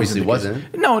one that obviously the case.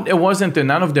 wasn't. No, it wasn't, and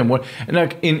none of them were. And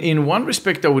like in one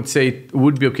respect, I would say it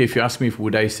would be okay if you ask me if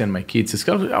would I send my kids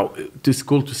to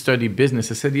school to study business.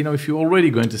 I said, if you're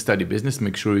already going to study business,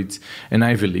 make sure it's an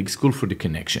Ivy League school for the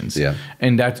connections. Yeah.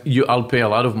 And that I'll pay a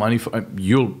lot of money for.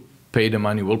 You'll pay the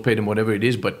money, we'll pay them, whatever it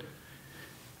is, but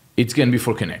it's going to be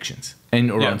for connections and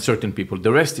around certain people.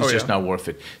 The rest is just not worth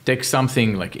it. Take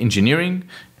something like engineering.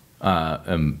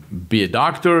 be a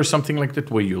doctor or something like that,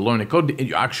 where you learn a code and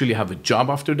you actually have a job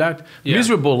after that. Yeah.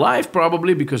 Miserable life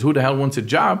probably, because who the hell wants a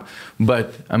job?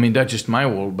 But I mean, that's just my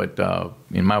world. But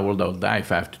in my world, I'll die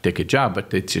if I have to take a job.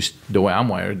 But it's just the way I'm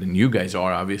wired, and you guys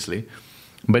are obviously.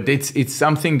 But it's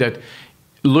something that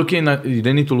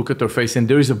they need to look at their face, and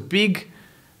there is a big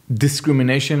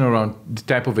discrimination around the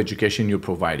type of education you're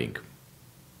providing.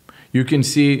 You can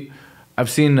see, I've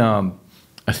seen.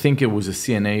 I think it was a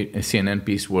CNN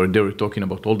piece where they were talking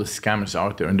about all the scammers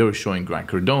out there, and they were showing Grant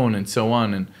Cardone and so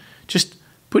on, and just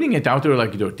putting it out there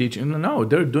like they're teaching. No,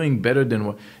 they're doing better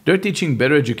than they're teaching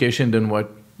better education than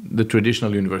what the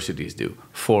traditional universities do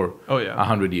for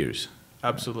 100 years.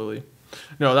 Absolutely.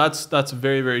 No, that's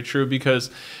very, very true, because,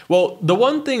 well, the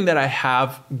one thing that I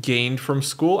have gained from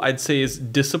school, I'd say, is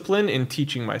discipline in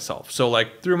teaching myself. So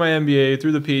like through my MBA,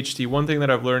 through the PhD, one thing that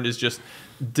I've learned is just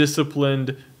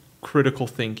disciplined critical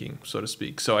thinking, so to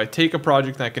speak. So I take a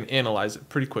project and I can analyze it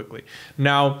pretty quickly.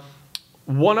 Now,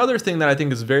 one other thing that I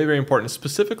think is very, very important,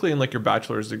 specifically in like your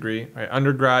bachelor's degree, right,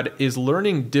 undergrad, is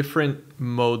learning different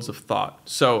modes of thought.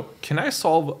 So can I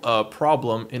solve a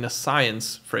problem in a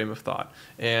science frame of thought,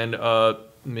 and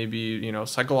maybe,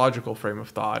 psychological frame of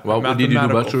thought, well, mathematical did you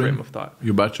do bachelor frame of thought?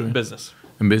 Your bachelor? Business.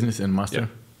 In business and master?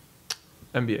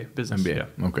 Yeah. MBA, business. MBA,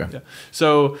 yeah. Okay. Yeah.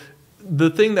 So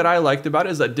the thing that I liked about it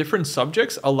is that different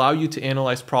subjects allow you to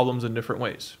analyze problems in different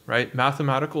ways, right?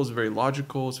 Mathematical is very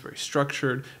logical, it's very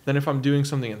structured. Then if I'm doing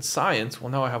something in science, well,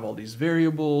 now I have all these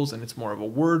variables and it's more of a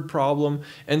word problem.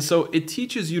 And so it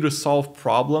teaches you to solve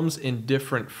problems in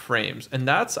different frames. And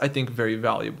that's, I think, very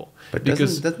valuable. But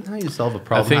doesn't how you solve a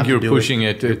problem? I think you're pushing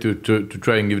it to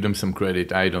try and give them some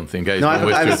credit. I don't think. I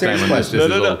have a serious question.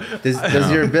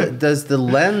 Does the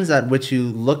lens at which you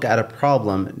look at a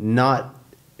problem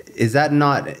is that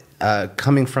not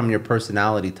coming from your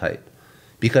personality type?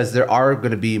 Because there are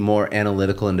going to be more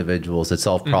analytical individuals that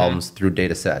solve problems through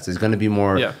data sets. There's going to be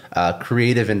more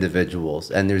creative individuals,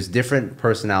 and there's different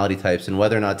personality types, and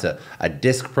whether or not it's a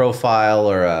disc profile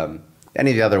or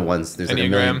any of the other ones. There's like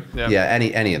Enneagram, a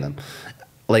million, any of them.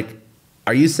 Like,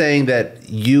 are you saying that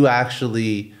you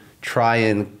actually try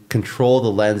and control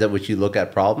the lens at which you look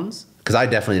at problems? Because I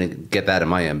definitely didn't get that in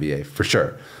my MBA, for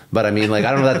sure. But I mean, like,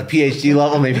 I don't know at the PhD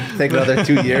level, maybe take another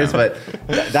 2 years, but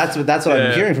that's what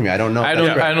I'm hearing from you. I don't know.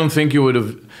 I don't think you would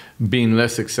have been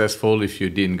less successful if you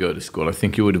didn't go to school. I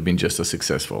think you would have been just as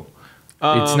successful.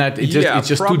 It's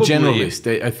just too generalist.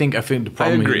 I think the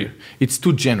problem here, it's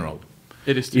too general.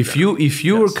 It is too if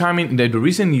you were coming, the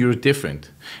reason you're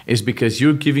different is because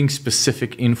you're giving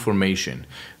specific information.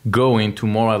 Go in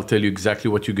tomorrow, I'll tell you exactly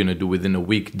what you're going to do within a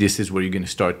week. This is where you're going to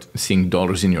start seeing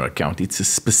dollars in your account. It's a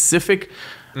specific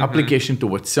application to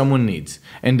what someone needs.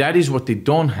 And that is what they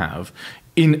don't have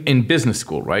in business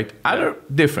school, right? Other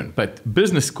different, but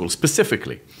business school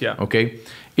specifically. Yeah. Okay.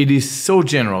 It is so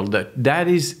general that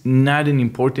is not an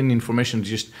important information.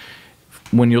 Just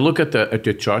when you look at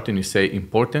your chart and you say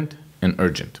important and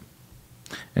urgent,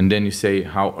 and then you say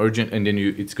how urgent, and then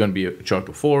it's going to be a chart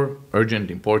of 4: urgent,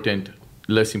 important,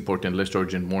 less important, less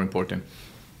urgent, more important.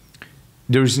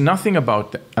 There's nothing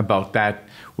about that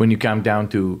when you come down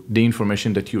to the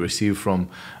information that you receive from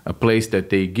a place that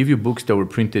they give you books that were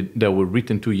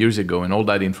written 2 years ago, and all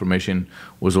that information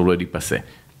was already passé.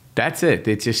 That's it.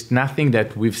 It's just nothing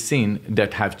that we've seen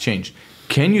that have changed.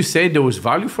 Can you say there was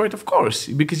value for it? Of course,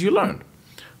 because you learned.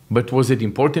 But was it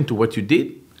important to what you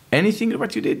did? Anything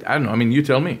what you did? I don't know. I mean, you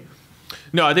tell me.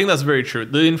 No, I think that's very true.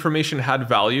 The information had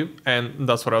value, and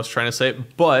that's what I was trying to say,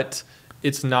 but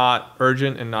it's not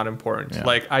urgent and not important. Yeah.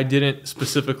 Like, I didn't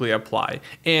specifically apply.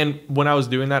 And when I was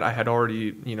doing that, I'd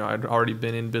already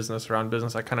been in business, around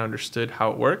business. I kind of understood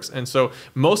how it works. And so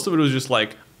most of it was just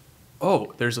like,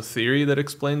 oh, there's a theory that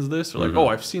explains this, or like, oh,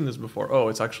 I've seen this before. Oh,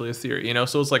 it's actually a theory,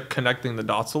 So it's like connecting the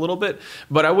dots a little bit.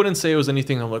 But I wouldn't say it was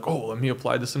anything I'm like, oh, let me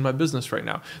apply this in my business right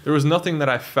now. There was nothing that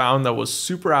I found that was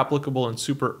super applicable and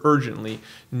super urgently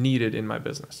needed in my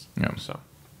business. Yeah. So,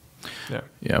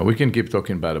 yeah, we can keep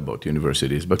talking bad about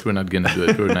universities, but we're not going to do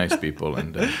it. We're nice people,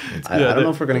 and I don't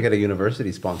know if we're going to get a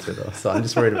university sponsor though. So I'm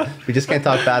just worried. We just can't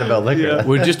talk bad about liquor. Yeah.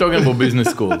 We're just talking about business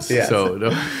schools. Yeah. So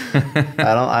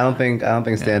I don't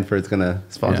think Stanford's going to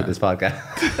sponsor this podcast.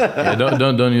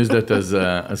 Don't use that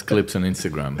as clips on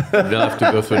Instagram. They'll have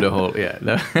to go through the whole.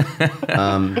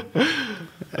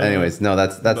 Anyways, no,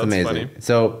 that's amazing. Funny.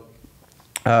 So.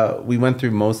 We went through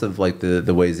most of like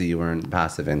the ways that you earn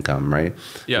passive income, right?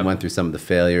 Yeah. We went through some of the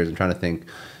failures. I'm trying to think,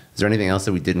 is there anything else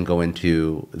that we didn't go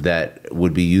into that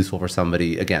would be useful for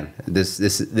somebody? Again,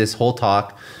 this whole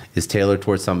talk is tailored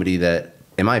towards somebody that,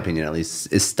 in my opinion at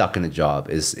least, is stuck in a job,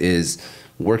 is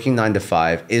working 9 to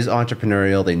 5, is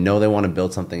entrepreneurial. They know they want to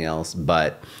build something else,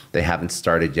 but they haven't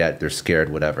started yet. They're scared,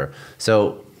 whatever.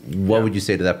 So what would you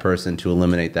say to that person to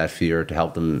eliminate that fear, to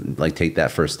help them like take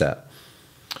that first step?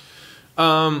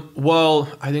 Well,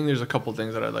 I think there's a couple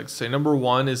things that I'd like to say. Number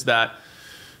one is that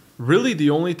really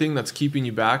the only thing that's keeping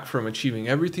you back from achieving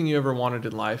everything you ever wanted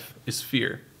in life is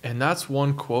fear. And that's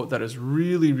one quote that has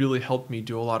really, really helped me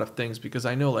do a lot of things, because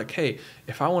I know like, hey,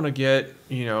 if I want to get,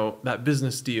 that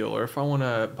business deal, or if I want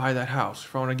to buy that house,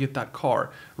 if I want to get that car,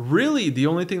 really the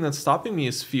only thing that's stopping me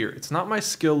is fear. It's not my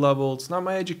skill level. It's not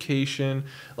my education.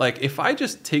 Like if I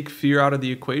just take fear out of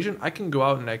the equation, I can go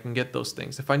out and I can get those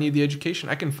things. If I need the education,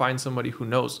 I can find somebody who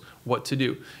knows what to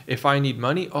do. If I need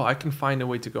money, I can find a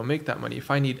way to go make that money.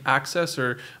 If I need access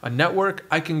or a network,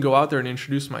 I can go out there and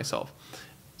introduce myself.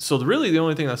 So really the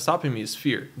only thing that's stopping me is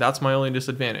fear. That's my only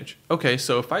disadvantage. Okay,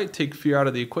 so if I take fear out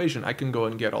of the equation, I can go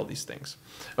and get all these things.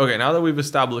 Okay, now that we've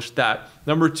established that,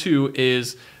 number two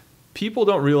is people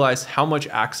don't realize how much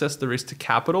access there is to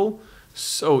capital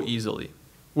so easily.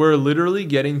 We're literally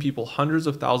getting people hundreds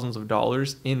of thousands of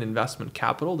dollars in investment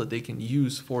capital that they can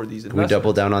use for these investments. Can we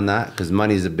double down on that? Because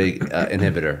money is a big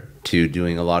inhibitor to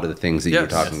doing a lot of the things that you're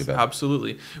talking about.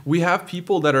 Absolutely. We have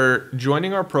people that are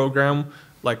joining our program.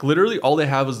 Like literally all they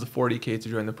have is the $40K to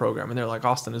join the program. And they're like,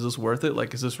 Austin, is this worth it?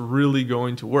 Like, is this really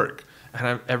going to work?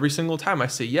 And every single time I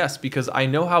say yes, because I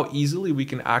know how easily we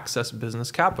can access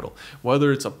business capital,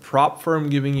 whether it's a prop firm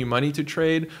giving you money to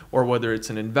trade, or whether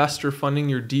it's an investor funding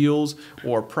your deals,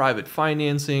 or private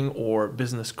financing, or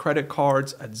business credit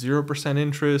cards at 0%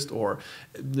 interest, or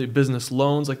the business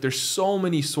loans. Like there's so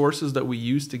many sources that we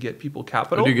use to get people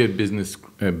capital. How do you get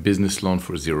business loan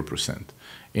for 0%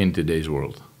 in today's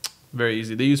world? Very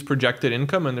easy. They use projected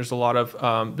income, and there's a lot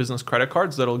of business credit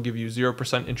cards that'll give you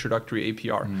 0% introductory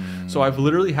APR. So I've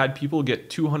literally had people get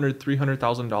 $200,000,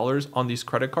 $300,000 on these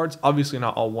credit cards. Obviously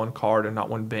not all one card and not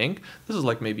one bank. This is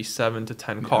like maybe 7 to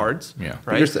 10 cards. Yeah.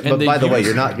 Right. But by the way,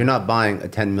 you're not buying a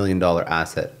 $10 million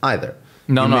asset either.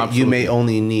 No, absolutely. You may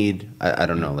only need, I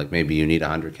don't know, like maybe you need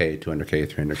 100K,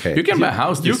 200K, 300K. You can buy a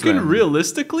house. You can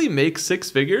realistically make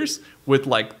 6 figures with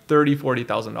like $30,000,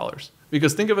 $40,000.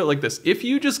 Because think of it like this. If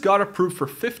you just got approved for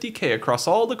 $50K across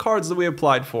all the cards that we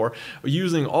applied for,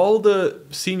 using all the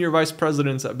senior vice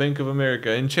presidents at Bank of America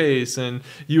and Chase and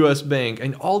US Bank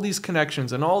and all these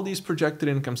connections and all these projected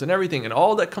incomes and everything, and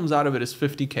all that comes out of it is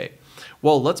 $50K.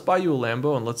 Well, let's buy you a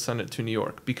Lambo and let's send it to New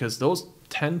York, because those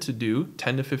tend to do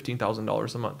 $10,000 to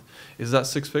 $15,000 a month. Is that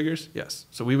 6 figures? Yes.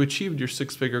 So we've achieved your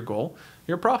 6-figure goal.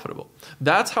 You're profitable.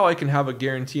 That's how I can have a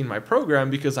guarantee in my program,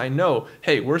 because I know,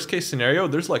 hey, worst case scenario,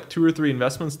 there's like 2 or 3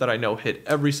 investments that I know hit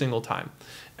every single time.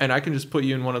 And I can just put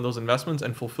you in one of those investments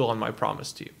and fulfill on my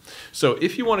promise to you. So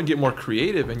if you want to get more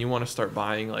creative and you want to start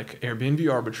buying like Airbnb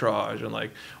arbitrage and like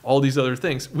all these other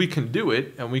things, we can do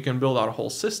it and we can build out a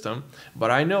whole system. But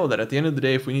I know that at the end of the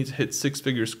day, if we need to hit 6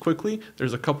 figures quickly,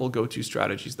 there's a couple go-to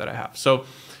strategies that I have. So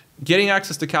getting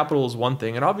access to capital is one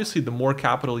thing. And obviously the more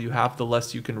capital you have, the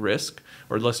less you can risk,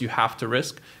 or less you have to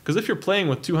risk. Because if you're playing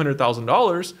with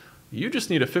 $200,000, you just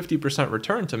need a 50%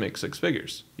 return to make 6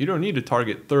 figures. You don't need to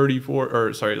target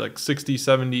 60,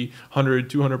 70, 100,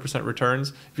 200%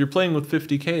 returns. If you're playing with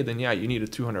 50K, then yeah, you need a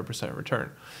 200%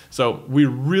 return. So we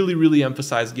really, really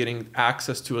emphasize getting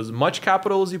access to as much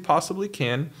capital as you possibly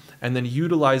can, and then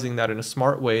utilizing that in a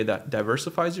smart way that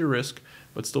diversifies your risk,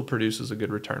 but still produces a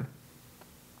good return.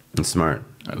 It's smart.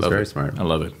 It's very smart. I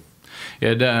love it.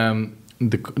 Yeah,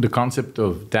 the concept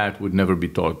of that would never be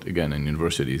taught again in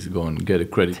universities. Go and get a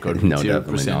credit card with 0%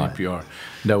 APR.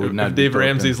 That would not. If Dave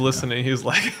Ramsey's listening, he's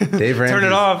like, Dave Ramsey, turn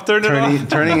it off,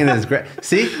 turning in his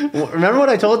see. Remember what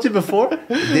I told you before?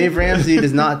 Dave Ramsey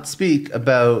does not speak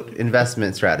about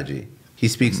investment strategy. He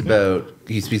speaks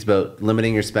about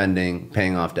limiting your spending,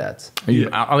 paying off debts.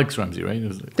 Alex Ramsey, right?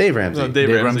 Dave Ramsey. No, Dave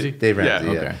Ramsey. Dave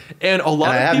Ramsey. Yeah. Okay. And a lot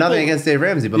of I have people, nothing against Dave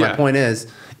Ramsey, but my point is,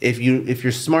 if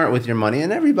you're smart with your money,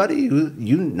 and everybody who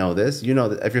you know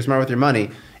that if you're smart with your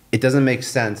money, it doesn't make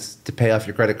sense to pay off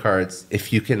your credit cards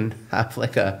if you can have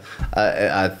like a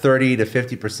 30 to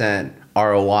 50%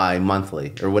 ROI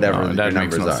monthly or whatever your that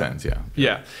numbers makes no are. sense.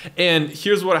 Yeah. And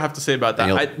here's what I have to say about that.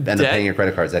 And you'll end up paying your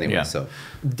credit cards anyway. Yeah. So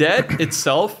debt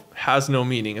itself has no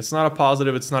meaning. It's not a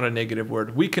positive. It's not a negative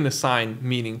word. We can assign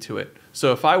meaning to it.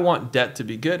 So if I want debt to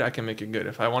be good, I can make it good.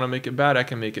 If I want to make it bad, I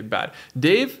can make it bad.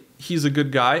 Dave, he's a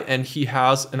good guy, and he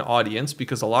has an audience,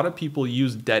 because a lot of people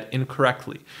use debt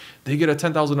incorrectly. They get a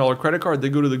 $10,000 credit card, they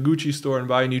go to the Gucci store and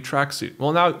buy a new tracksuit.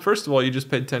 Well, now, first of all, you just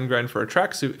paid 10 grand for a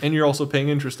tracksuit, and you're also paying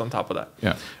interest on top of that.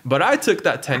 Yeah. But I took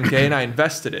that 10K and I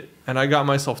invested it. and I got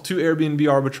myself 2 Airbnb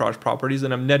arbitrage properties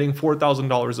and I'm netting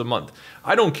 $4,000 a month.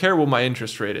 I don't care what my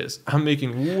interest rate is. I'm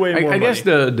making way more money. I guess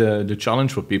the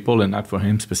challenge for people, and not for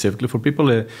him specifically, for people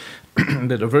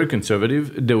that are very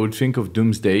conservative, they would think of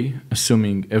doomsday,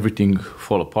 assuming everything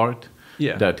fall apart.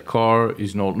 Yeah. That car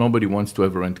is nobody wants to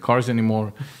ever rent cars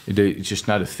anymore. It's just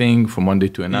not a thing from one day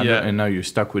to another. Yeah. And now you're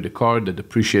stuck with a car that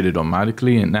depreciated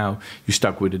automatically. And now you're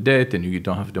stuck with a debt and you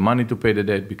don't have the money to pay the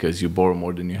debt because you borrow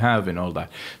more than you have and all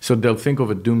that. So they'll think of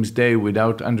a doomsday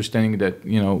without understanding that,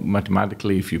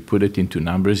 mathematically, if you put it into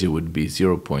numbers, it would be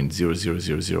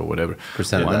 0.0000 whatever.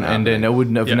 Percent. And then that would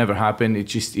never happen.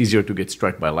 It's just easier to get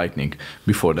struck by lightning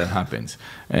before that happens.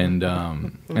 And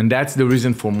that's the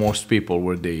reason for most people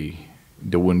where they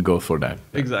wouldn't go for that.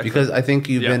 Exactly. Because I think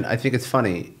I think it's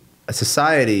funny. A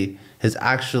society has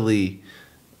actually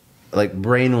like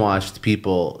brainwashed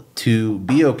people to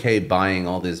be okay buying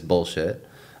all this bullshit,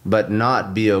 but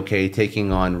not be okay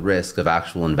taking on risk of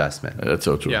actual investment. That's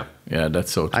so true. Yeah,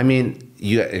 that's so true. I mean,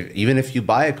 even if you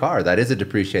buy a car, that is a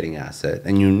depreciating asset,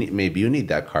 and maybe you need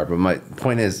that car. But my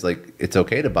point is, like, it's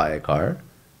okay to buy a car.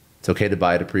 It's okay to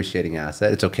buy a depreciating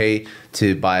asset. It's okay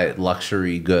to buy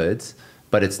luxury goods.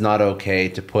 But it's not okay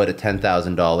to put a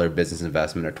 $10,000 business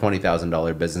investment or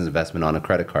 $20,000 business investment on a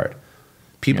credit card.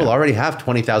 People already have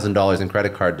 $20,000 in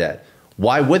credit card debt.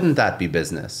 Why wouldn't that be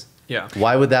business? Yeah.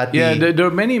 Why would that be? Yeah, there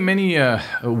are many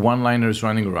one-liners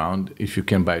running around. If you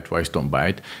can buy it twice, don't buy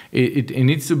it. It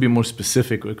needs to be more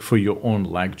specific, like, for your own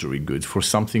luxury goods, for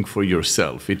something for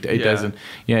yourself. It doesn't,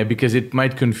 because it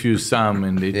might confuse some,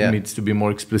 and it needs to be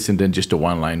more explicit than just a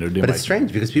one-liner. But it's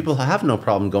strange because people have no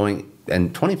problem going,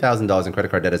 and $20,000 in credit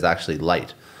card debt is actually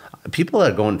light. People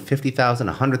are going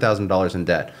 $50,000, $100,000 in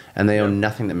debt, and they own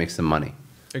nothing that makes them money.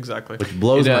 Exactly. Which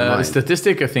blows my mind. The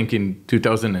statistic, I think, in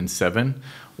 2007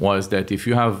 was that if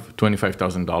you have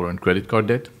 $25,000 in credit card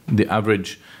debt, the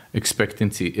average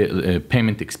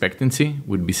payment expectancy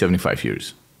would be 75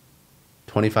 years.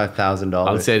 $25,000.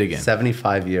 I'll say it again.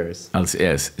 75 years.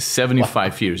 Yes,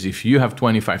 75 years. If you have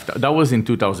 25,000, that was in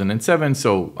 2007.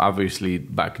 So obviously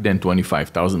back then,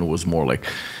 25,000 was more like,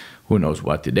 who knows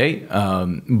what today.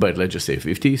 But let's just say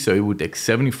 50. So it would take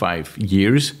 75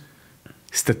 years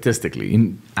statistically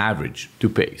in average to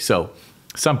pay. So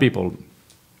some people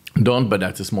don't, but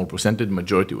that's a small percentage.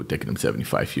 Majority would take them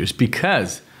 75 years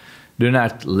because they're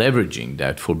not leveraging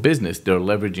that for business. They're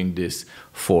leveraging this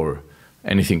for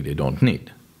anything they don't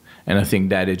need. And I think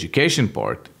that education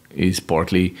part is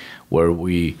partly where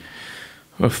we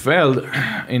failed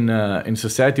in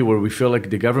society, where we feel like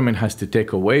the government has to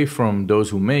take away from those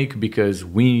who make because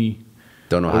we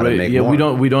don't know how to make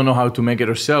more. We don't know how to make it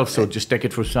ourselves, so just take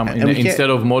it for some instead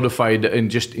of modified and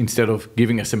just instead of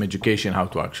giving us some education how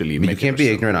to actually make it. You can't be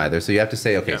ignorant either. So you have to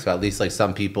say, okay, so at least like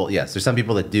some people, yes, there's some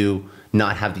people that do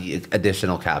not have the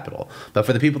additional capital. But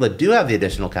for the people that do have the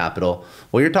additional capital,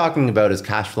 what you're talking about is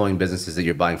cash flowing businesses that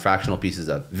you're buying fractional pieces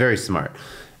of. Very smart.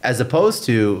 As opposed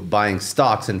to buying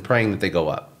stocks and praying that they go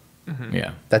up. Mm-hmm.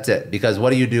 Yeah, that's it. Because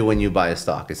what do you do when you buy a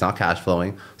stock? It's not cash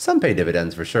flowing. Some pay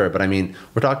dividends for sure, but I mean,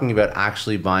 we're talking about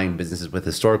actually buying businesses with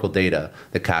historical data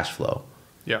that cash flow.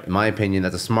 Yeah. In my opinion,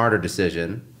 that's a smarter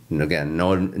decision. And again,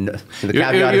 the you're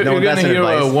caveat is no going to hear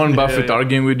advice. Warren Buffett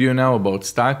arguing with you now about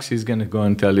stocks. He's going to go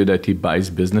and tell you that he buys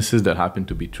businesses that happen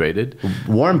to be traded.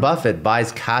 Warren Buffett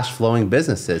buys cash flowing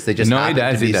businesses. They just happen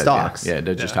to be stocks. Yeah,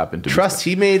 they just happen to be stocks.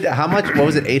 He made how much? What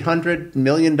was it? $800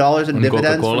 million in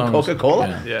dividends from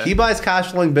Coca-Cola? Yeah. He buys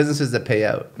cash flowing businesses that pay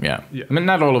out. Yeah. I mean,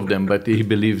 not all of them, but he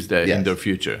believes that in their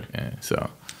future. Yeah,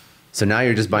 so now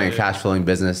you're just buying a cash flowing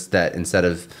business that instead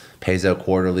of pays out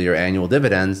quarterly or annual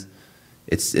dividends,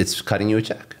 it's cutting you a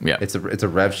check. Yeah. It's a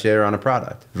rev share on a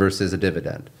product versus a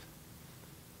dividend.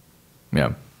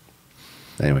 Yeah.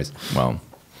 Anyways. Well,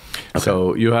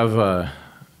 so you have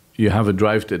a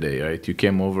drive today, right? You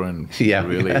came over and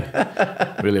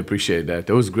really appreciate that.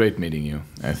 It was great meeting you.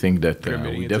 I think that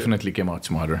we definitely came out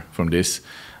smarter from this.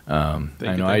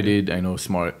 I know I did. I know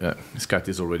Scott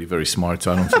is already very smart,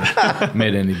 so I don't think I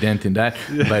made any dent in that.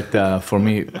 But for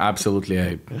me,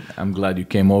 absolutely, I'm glad you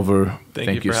came over.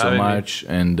 Thank you so much.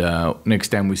 And next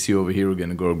time we see you over here, we're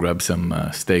going to go grab some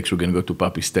steaks. We're going to go to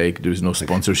Puppy Steak. There's no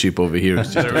sponsorship over here.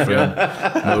 It's just a friend.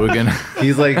 No, we're gonna.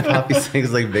 He's like Puppy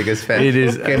Steak's like biggest fan. It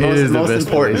is. Okay,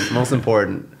 most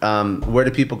important. Where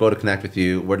do people go to connect with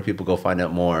you? Where do people go find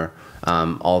out more?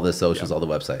 All the socials, all the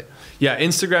website. Yeah,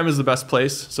 Instagram is the best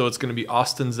place. So it's going to be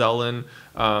Austin Zelan.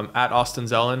 at Austin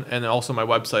Zelan. And also my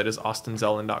website is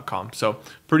austinzelan.com. So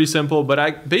pretty simple, but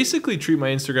I basically treat my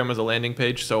Instagram as a landing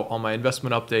page. So all my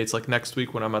investment updates, like next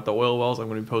week when I'm at the oil wells, I'm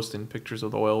going to be posting pictures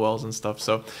of the oil wells and stuff.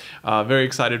 So very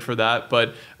excited for that.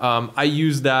 But I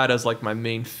use that as like my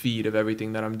main feed of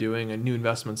everything that I'm doing and new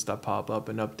investments that pop up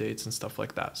and updates and stuff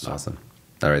like that. So. Awesome.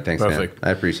 All right. Thanks, Perfect. man.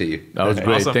 I appreciate you. That was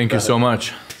great. Awesome. Thank you so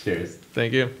much. Cheers.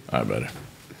 Thank you. All right, brother.